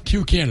think about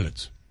two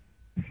candidates?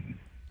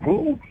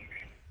 Who?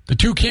 The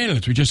two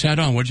candidates we just had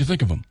on. What did you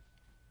think of them?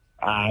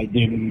 I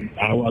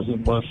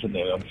wasn't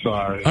listening. I'm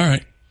sorry. All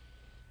right.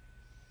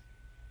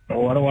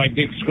 What do I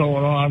think's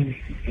going on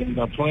in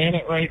the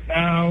planet right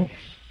now?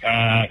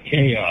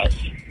 Chaos.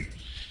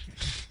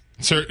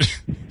 Sir.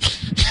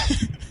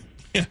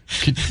 Yeah.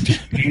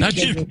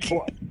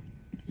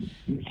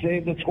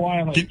 Save the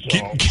Twilight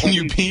Zone.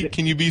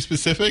 Can you be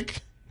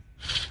specific?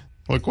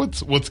 Like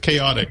what's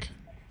chaotic?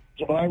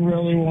 Do I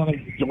really want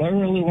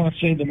to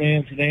say the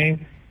man's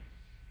name?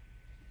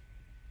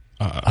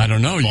 I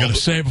don't know. You got to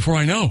say it before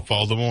I know.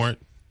 Voldemort.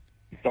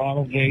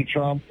 Donald J.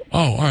 Trump. Oh,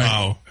 all right.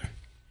 Wow.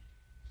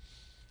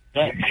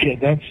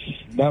 That's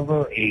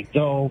never a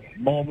dull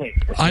moment.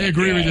 I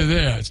agree with you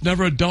there. It's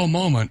never a dull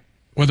moment.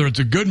 Whether it's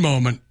a good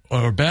moment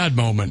or a bad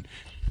moment,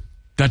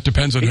 that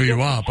depends on who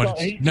you are, but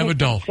it's never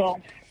dull.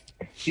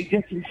 He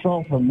gets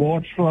himself in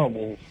more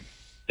trouble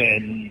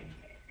than,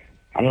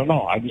 I don't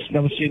know, I just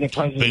never seen the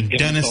president get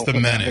Dennis the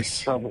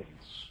Menace. Trouble.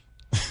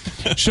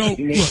 So,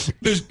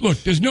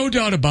 there's no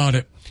doubt about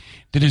it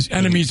that his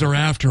enemies are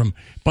after him,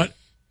 but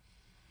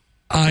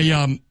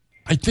I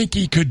think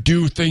he could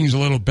do things a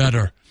little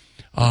better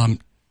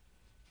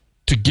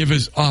to give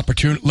his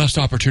less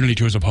opportunity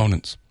to his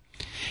opponents.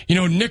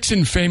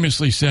 Nixon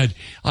famously said,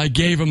 "I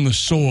gave him the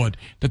sword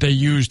that they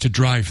used to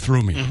drive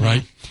through me,"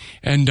 right?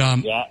 And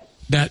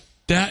that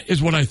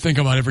is what I think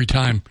about every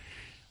time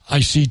I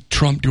see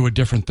Trump do a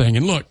different thing.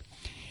 And look,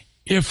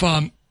 if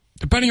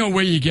depending on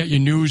where you get your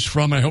news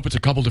from, I hope it's a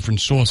couple different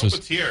sources. I hope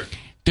it's here.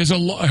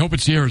 I hope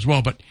it's here as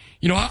well. But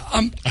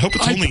I hope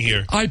it's only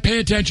here. I pay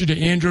attention to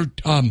Andrew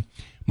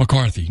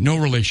McCarthy, no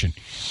relation.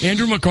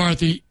 Andrew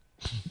McCarthy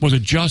was a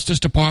Justice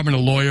Department, a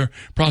lawyer,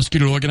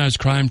 prosecuted organized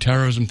crime,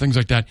 terrorism, things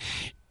like that.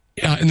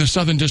 in the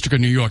Southern District of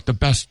New York,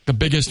 the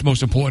biggest,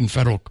 most important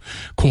federal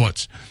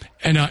courts.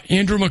 And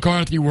Andrew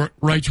McCarthy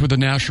writes with the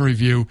National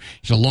Review.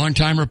 He's a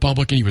longtime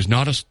Republican. He was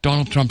not a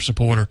Donald Trump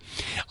supporter.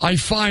 I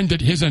find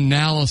that his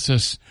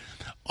analysis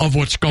of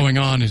what's going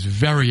on is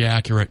very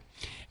accurate.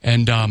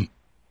 And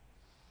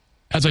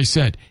as I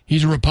said,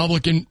 he's a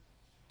Republican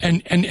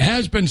and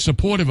has been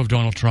supportive of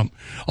Donald Trump,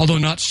 although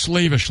not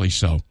slavishly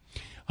so.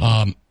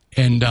 I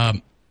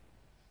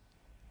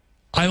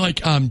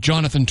like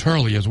Jonathan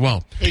Turley as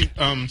well. Hey,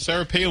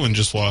 Sarah Palin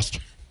just lost.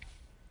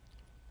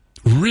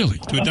 Really?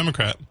 To a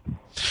Democrat.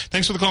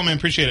 Thanks for the call, man.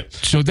 Appreciate it.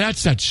 So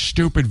that's that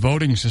stupid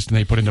voting system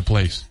they put into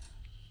place.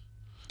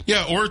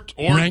 Yeah, or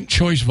ranked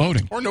choice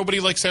voting. Or nobody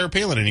likes Sarah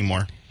Palin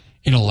anymore.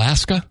 In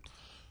Alaska?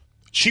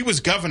 She was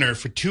governor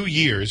for 2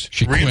 years.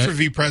 She ran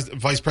quit. for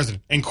vice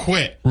president and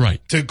quit.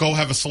 Right. To go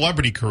have a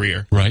celebrity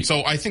career. Right.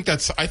 So I think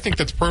that's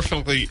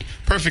perfectly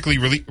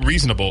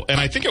reasonable.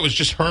 And I think it was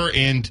just her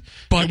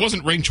but it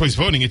wasn't ranked choice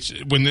voting. It's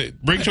when the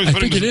ranked choice voting.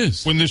 I think it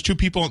is when there's 2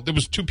 people. There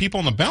was 2 people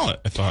on the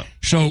ballot. I thought.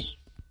 So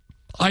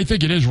I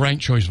think it is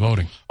ranked choice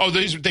voting. Oh,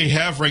 they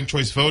have ranked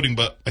choice voting,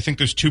 but I think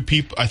there's 2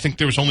 people. I think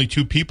there was only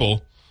 2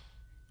 people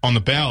on the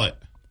ballot.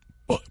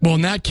 Well,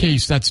 in that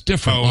case, that's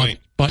different. Oh, wait.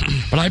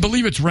 But I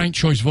believe it's ranked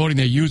choice voting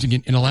they're using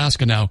in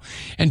Alaska now.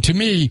 And to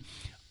me,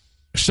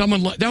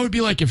 that would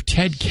be like if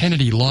Ted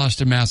Kennedy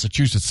lost in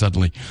Massachusetts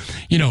suddenly,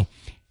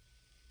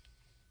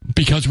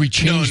 because we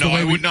changed the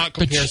way I would not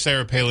compare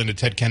Sarah Palin to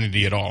Ted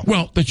Kennedy at all.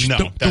 Well,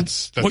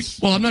 that's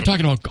well, I'm not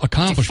talking about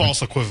accomplishment. False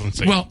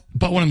equivalency. Well,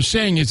 but what I'm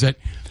saying is that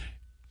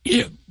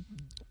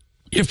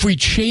if we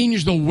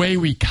change the way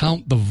we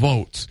count the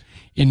votes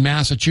in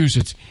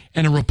Massachusetts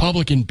and a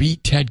Republican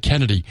beat Ted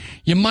Kennedy,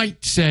 you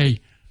might say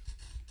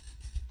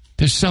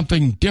there's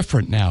something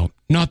different now.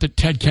 Not that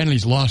Ted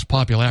Kennedy's lost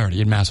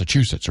popularity in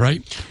Massachusetts,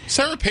 right?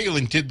 Sarah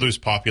Palin did lose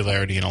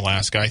popularity in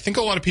Alaska. I think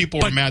a lot of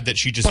people are mad that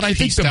she just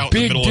pieced out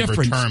the in the middle of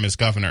her term as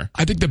governor.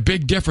 I think the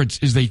big difference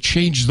is they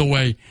changed the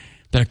way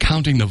they're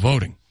counting the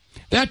voting.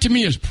 That, to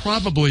me, is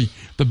probably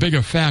the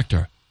bigger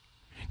factor.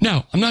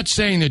 Now, I'm not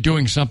saying they're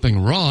doing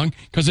something wrong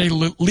because they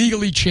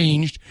legally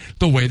changed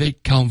the way they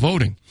count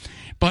voting.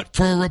 But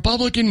for a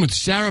Republican with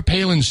Sarah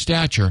Palin's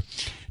stature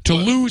to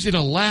lose in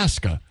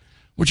Alaska,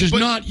 which is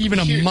not even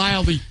a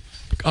mildly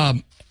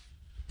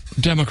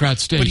Democrat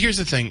state. But here's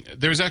the thing: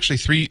 there was actually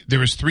 3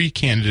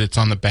 candidates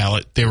on the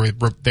ballot. There were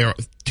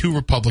 2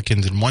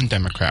 Republicans and 1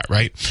 Democrat,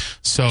 right?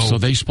 So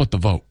they split the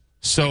vote.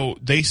 So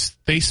they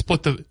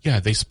split the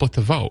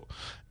vote.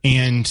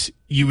 And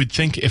you would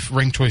think if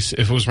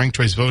it was ranked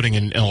choice voting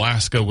and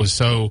Alaska was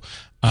so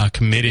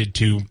committed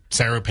to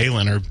Sarah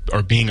Palin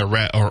or being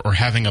or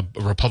having a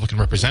Republican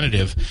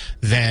representative,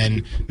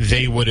 then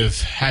they would have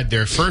had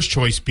their first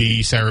choice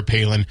be Sarah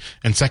Palin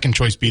and second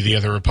choice be the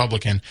other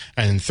Republican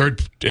and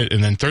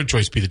then third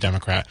choice be the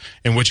Democrat,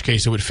 in which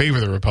case it would favor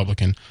the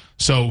Republican.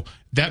 So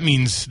that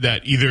means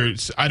that either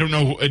I don't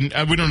know, and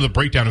we don't know the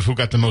breakdown of who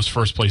got the most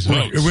first place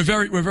votes. Right.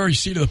 We're very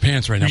seat of the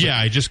pants right now. Yeah,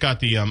 I just got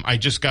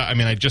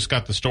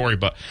the story,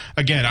 but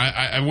again,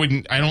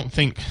 I don't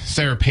think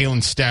Sarah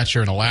Palin's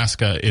stature in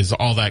Alaska is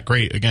all that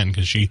great. Again,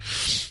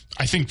 because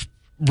I think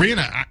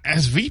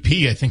as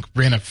VP,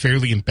 ran a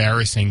fairly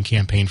embarrassing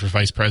campaign for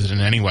vice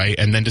president anyway,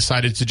 and then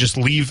decided to just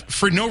leave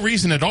for no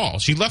reason at all.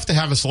 She left to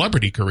have a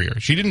celebrity career.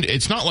 She didn't.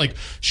 It's not like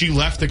she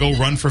left to go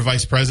run for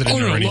vice president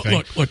or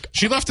anything. Look.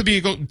 She left to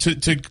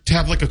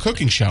have like a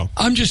cooking show.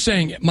 I'm just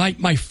saying,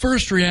 my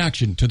first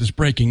reaction to this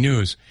breaking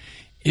news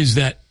is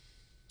that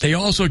they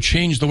also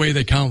changed the way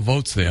they count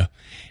votes there,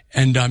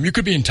 and you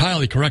could be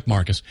entirely correct,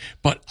 Marcus,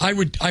 but I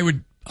would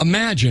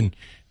imagine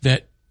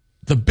that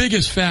the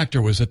biggest factor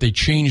was that they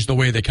changed the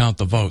way they count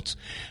the votes.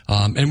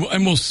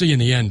 And we'll see in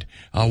the end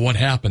what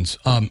happens.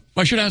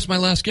 I should ask my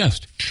last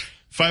guest.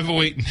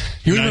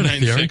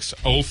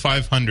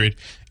 508-996-0500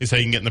 is how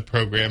you can get in the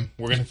program.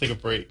 We're going to take a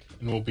break,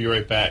 and we'll be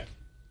right back.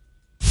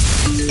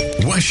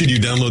 Why should you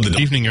download the...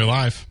 Evening, you're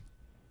live.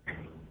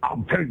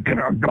 I'm taking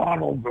a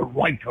Donald the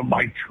right to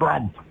my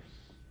Trump.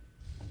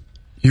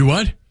 You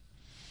what?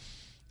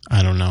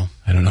 I don't know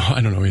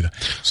either.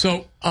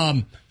 So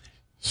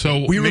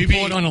we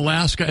report on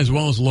Alaska as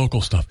well as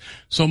local stuff.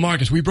 So,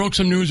 Marcus, we broke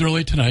some news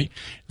early tonight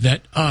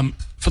that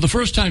for the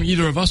first time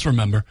either of us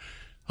remember,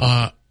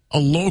 a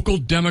local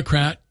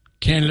Democrat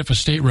candidate for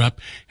state rep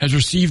has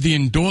received the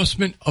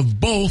endorsement of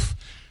both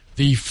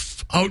the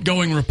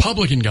outgoing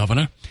Republican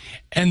governor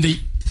and the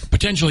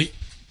potentially,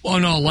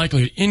 in all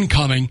likelihood,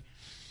 incoming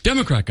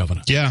Democrat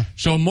governor. Yeah.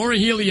 So Maura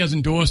Healey has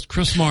endorsed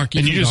Chris Markey.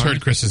 And you just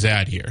heard Chris's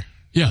ad here.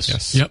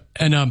 Yes. Yep.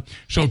 And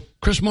so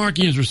Chris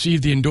Markey has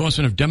received the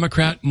endorsement of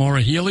Democrat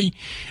Maura Healey,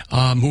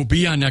 who will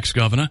be our next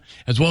governor,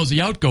 as well as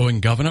the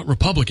outgoing governor,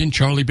 Republican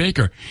Charlie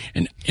Baker.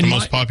 And the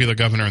most popular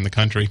governor in the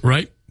country.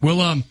 Right.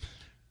 Well,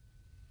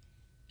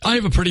 I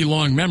have a pretty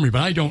long memory,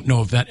 but I don't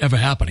know of that ever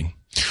happening.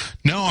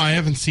 No, I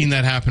haven't seen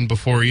that happen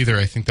before either.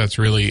 I think that's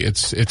really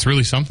it's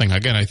really something.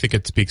 Again, I think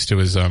it speaks to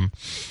his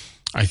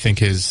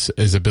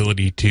his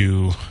ability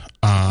to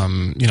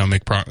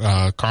make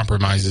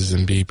compromises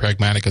and be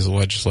pragmatic as a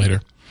legislator.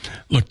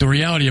 Look, the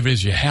reality of it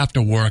is you have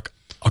to work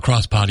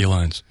across party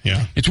lines.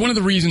 Yeah. It's one of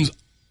the reasons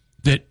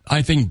that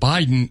I think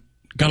Biden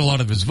got a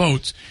lot of his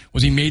votes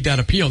was he made that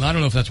appeal. And I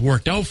don't know if that's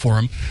worked out for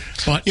him,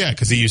 but yeah,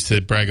 because he used to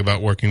brag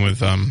about working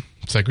with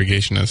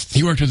segregationists.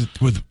 He worked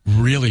with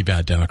really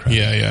bad Democrats.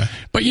 Yeah.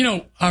 But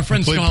our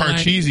friend played Scott Lang,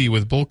 Parcheesi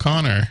with Bull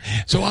Connor.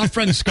 So our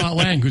friend Scott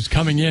Lang, who's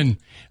coming in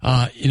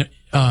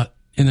the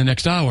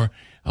next hour,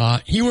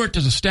 he worked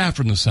as a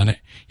staffer in the Senate.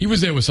 He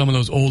was there with some of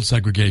those old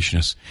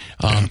segregationists.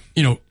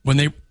 When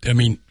they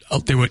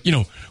were,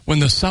 when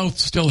the South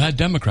still had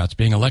Democrats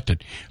being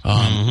elected,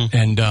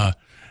 and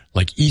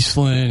like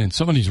Eastland and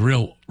some of these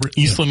real.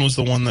 Eastland was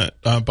the one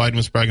that Biden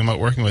was bragging about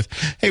working with.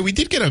 Hey, we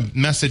did get a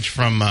message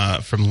from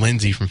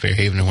Lindsay from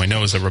Fairhaven, who I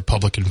know is a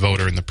Republican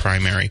voter in the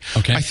primary.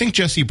 Okay. I think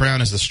Jesse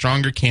Brown is the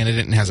stronger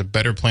candidate and has a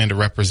better plan to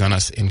represent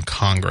us in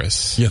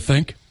Congress. You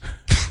think?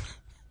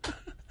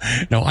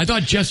 No, I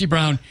thought Jesse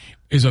Brown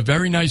is a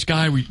very nice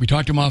guy. We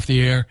talked to him off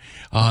the air.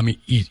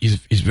 He's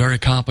a very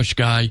accomplished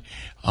guy.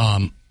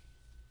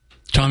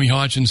 Tommy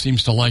Hodgson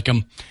seems to like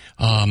him.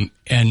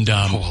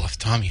 If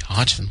Tommy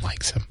Hodgson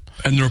likes him.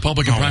 And the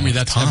Republican primary,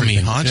 that's Tommy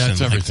everything. Hodgson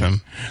that's everything.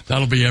 likes him.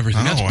 That'll be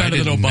everything. That's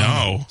better than Obama.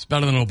 Know. It's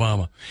better than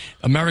Obama.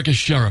 America's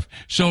sheriff.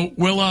 So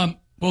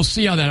we'll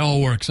see how that all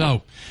works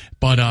out.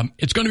 But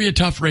it's going to be a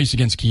tough race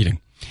against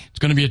Keating. It's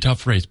going to be a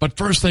tough race. But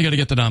first, they got to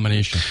get the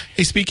nomination.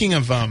 Hey, speaking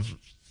of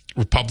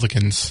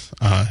Republicans,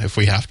 if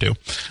we have to.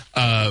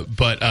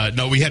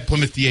 No, we had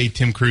Plymouth DA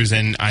Tim Cruz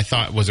in. I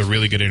thought was a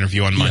really good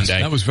interview on Monday.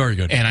 Yes, that was very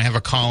good. And I have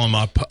a column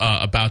up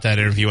about that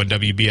interview on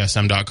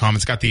WBSM.com.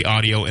 It's got the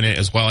audio in it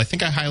as well. I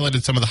think I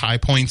highlighted some of the high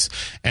points.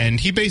 And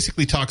he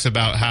basically talks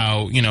about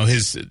how,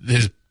 his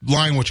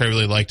line, which I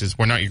really liked, is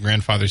 "We're not your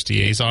grandfather's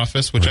DA's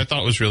office," which I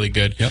thought was really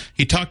good. Yep.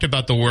 He talked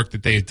about the work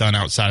that they've done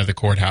outside of the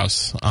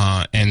courthouse.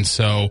 And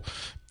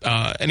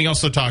he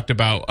also talked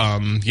about,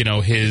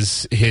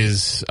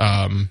 his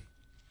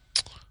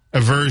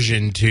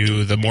aversion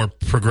to the more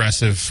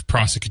progressive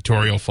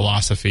prosecutorial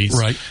philosophies.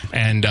 Right.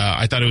 And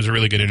I thought it was a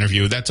really good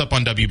interview. That's up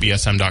on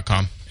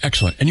WBSM.com.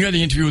 Excellent. And you had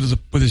the interview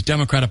with his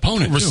Democrat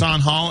opponent,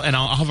 Rahsaan Hall, and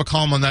I'll have a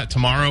column on that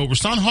tomorrow.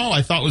 Rahsaan Hall,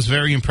 I thought, was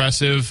very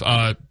impressive.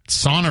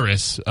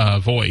 Sonorous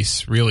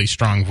voice, really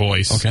strong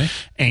voice. Okay.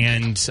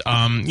 And,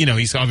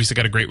 he's obviously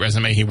got a great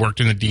resume. He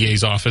worked in the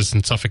DA's office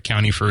in Suffolk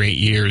County for 8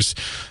 years.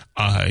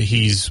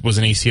 Was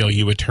an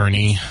ACLU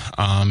attorney,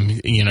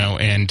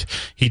 and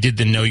he did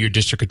the Know Your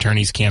District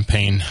Attorneys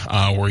campaign,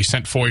 where he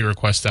sent FOIA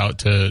requests out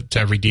to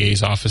every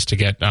DA's office to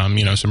get,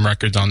 some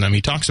records on them.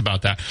 He talks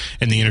about that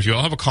in the interview.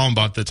 I'll have a column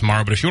about that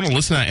tomorrow, but if you want to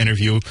listen to that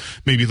interview,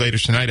 maybe later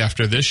tonight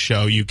after this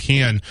show, you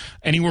can.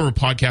 Anywhere where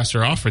podcasts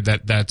are offered,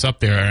 that's up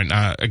there. And,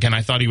 again,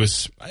 I thought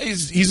he's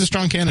a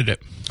strong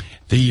candidate.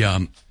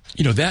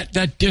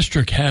 That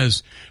district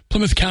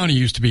Plymouth County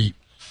used to be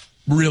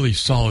really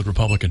solid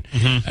Republican.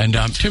 Mm-hmm. And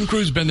Tim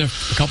Cruz has been there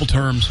a couple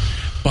terms,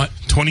 but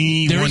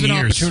 21 there is an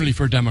years. Opportunity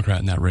for a Democrat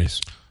in that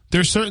race.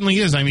 There certainly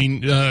is. I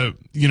mean,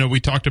 we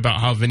talked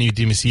about how Vinny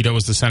DiMacedo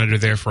was the senator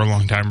there for a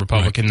long time,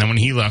 Republican. Right. Then when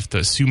he left,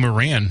 Sue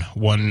Moran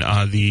won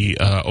the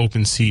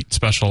open seat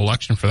special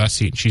election for that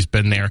seat. And she's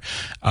been there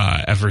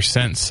ever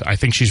since. I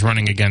think she's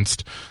running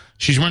against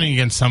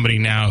somebody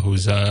now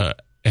who's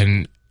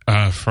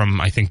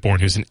from, I think, Bourne,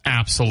 who's an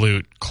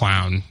absolute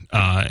clown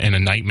and a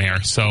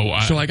nightmare. So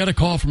I got a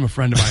call from a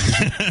friend of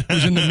mine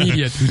who's in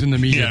the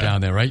media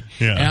down there, right?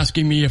 Yeah.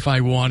 Asking me if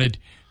I wanted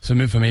some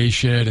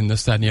information and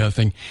this, that, and the other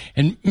thing.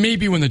 And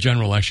maybe when the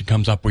general election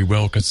comes up, we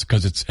will,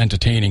 because it's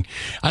entertaining.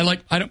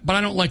 But I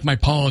don't like my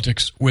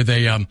politics with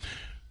a,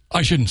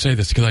 I shouldn't say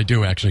this because I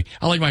do actually.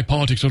 I like my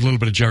politics with a little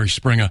bit of Jerry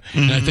Springer. Mm-hmm.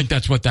 And I think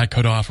that's what that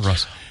could offer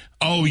us.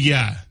 Oh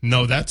yeah.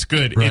 No, that's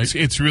good. Right.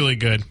 It's really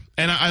good.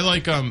 And I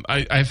like,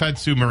 I've had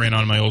Sue Moran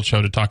on my old show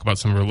to talk about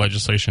some of her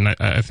legislation.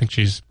 I think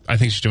she's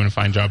doing a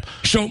fine job.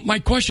 So my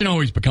question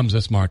always becomes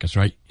this, Marcus,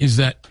 right? Is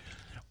that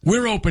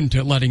we're open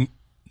to letting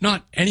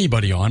not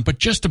anybody on, but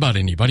just about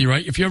anybody,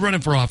 right? If you're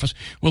running for office,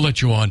 we'll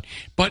let you on.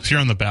 But if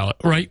you're on the ballot,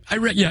 right?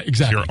 Yeah,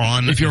 exactly.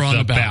 If you're on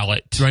the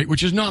ballot, right?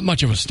 Which is not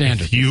much of a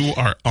standard. If you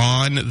are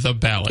on the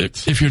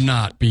ballot, if you're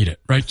not, beat it,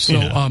 right?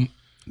 So,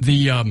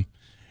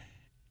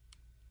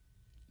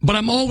 but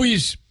I'm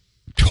always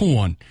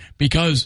torn because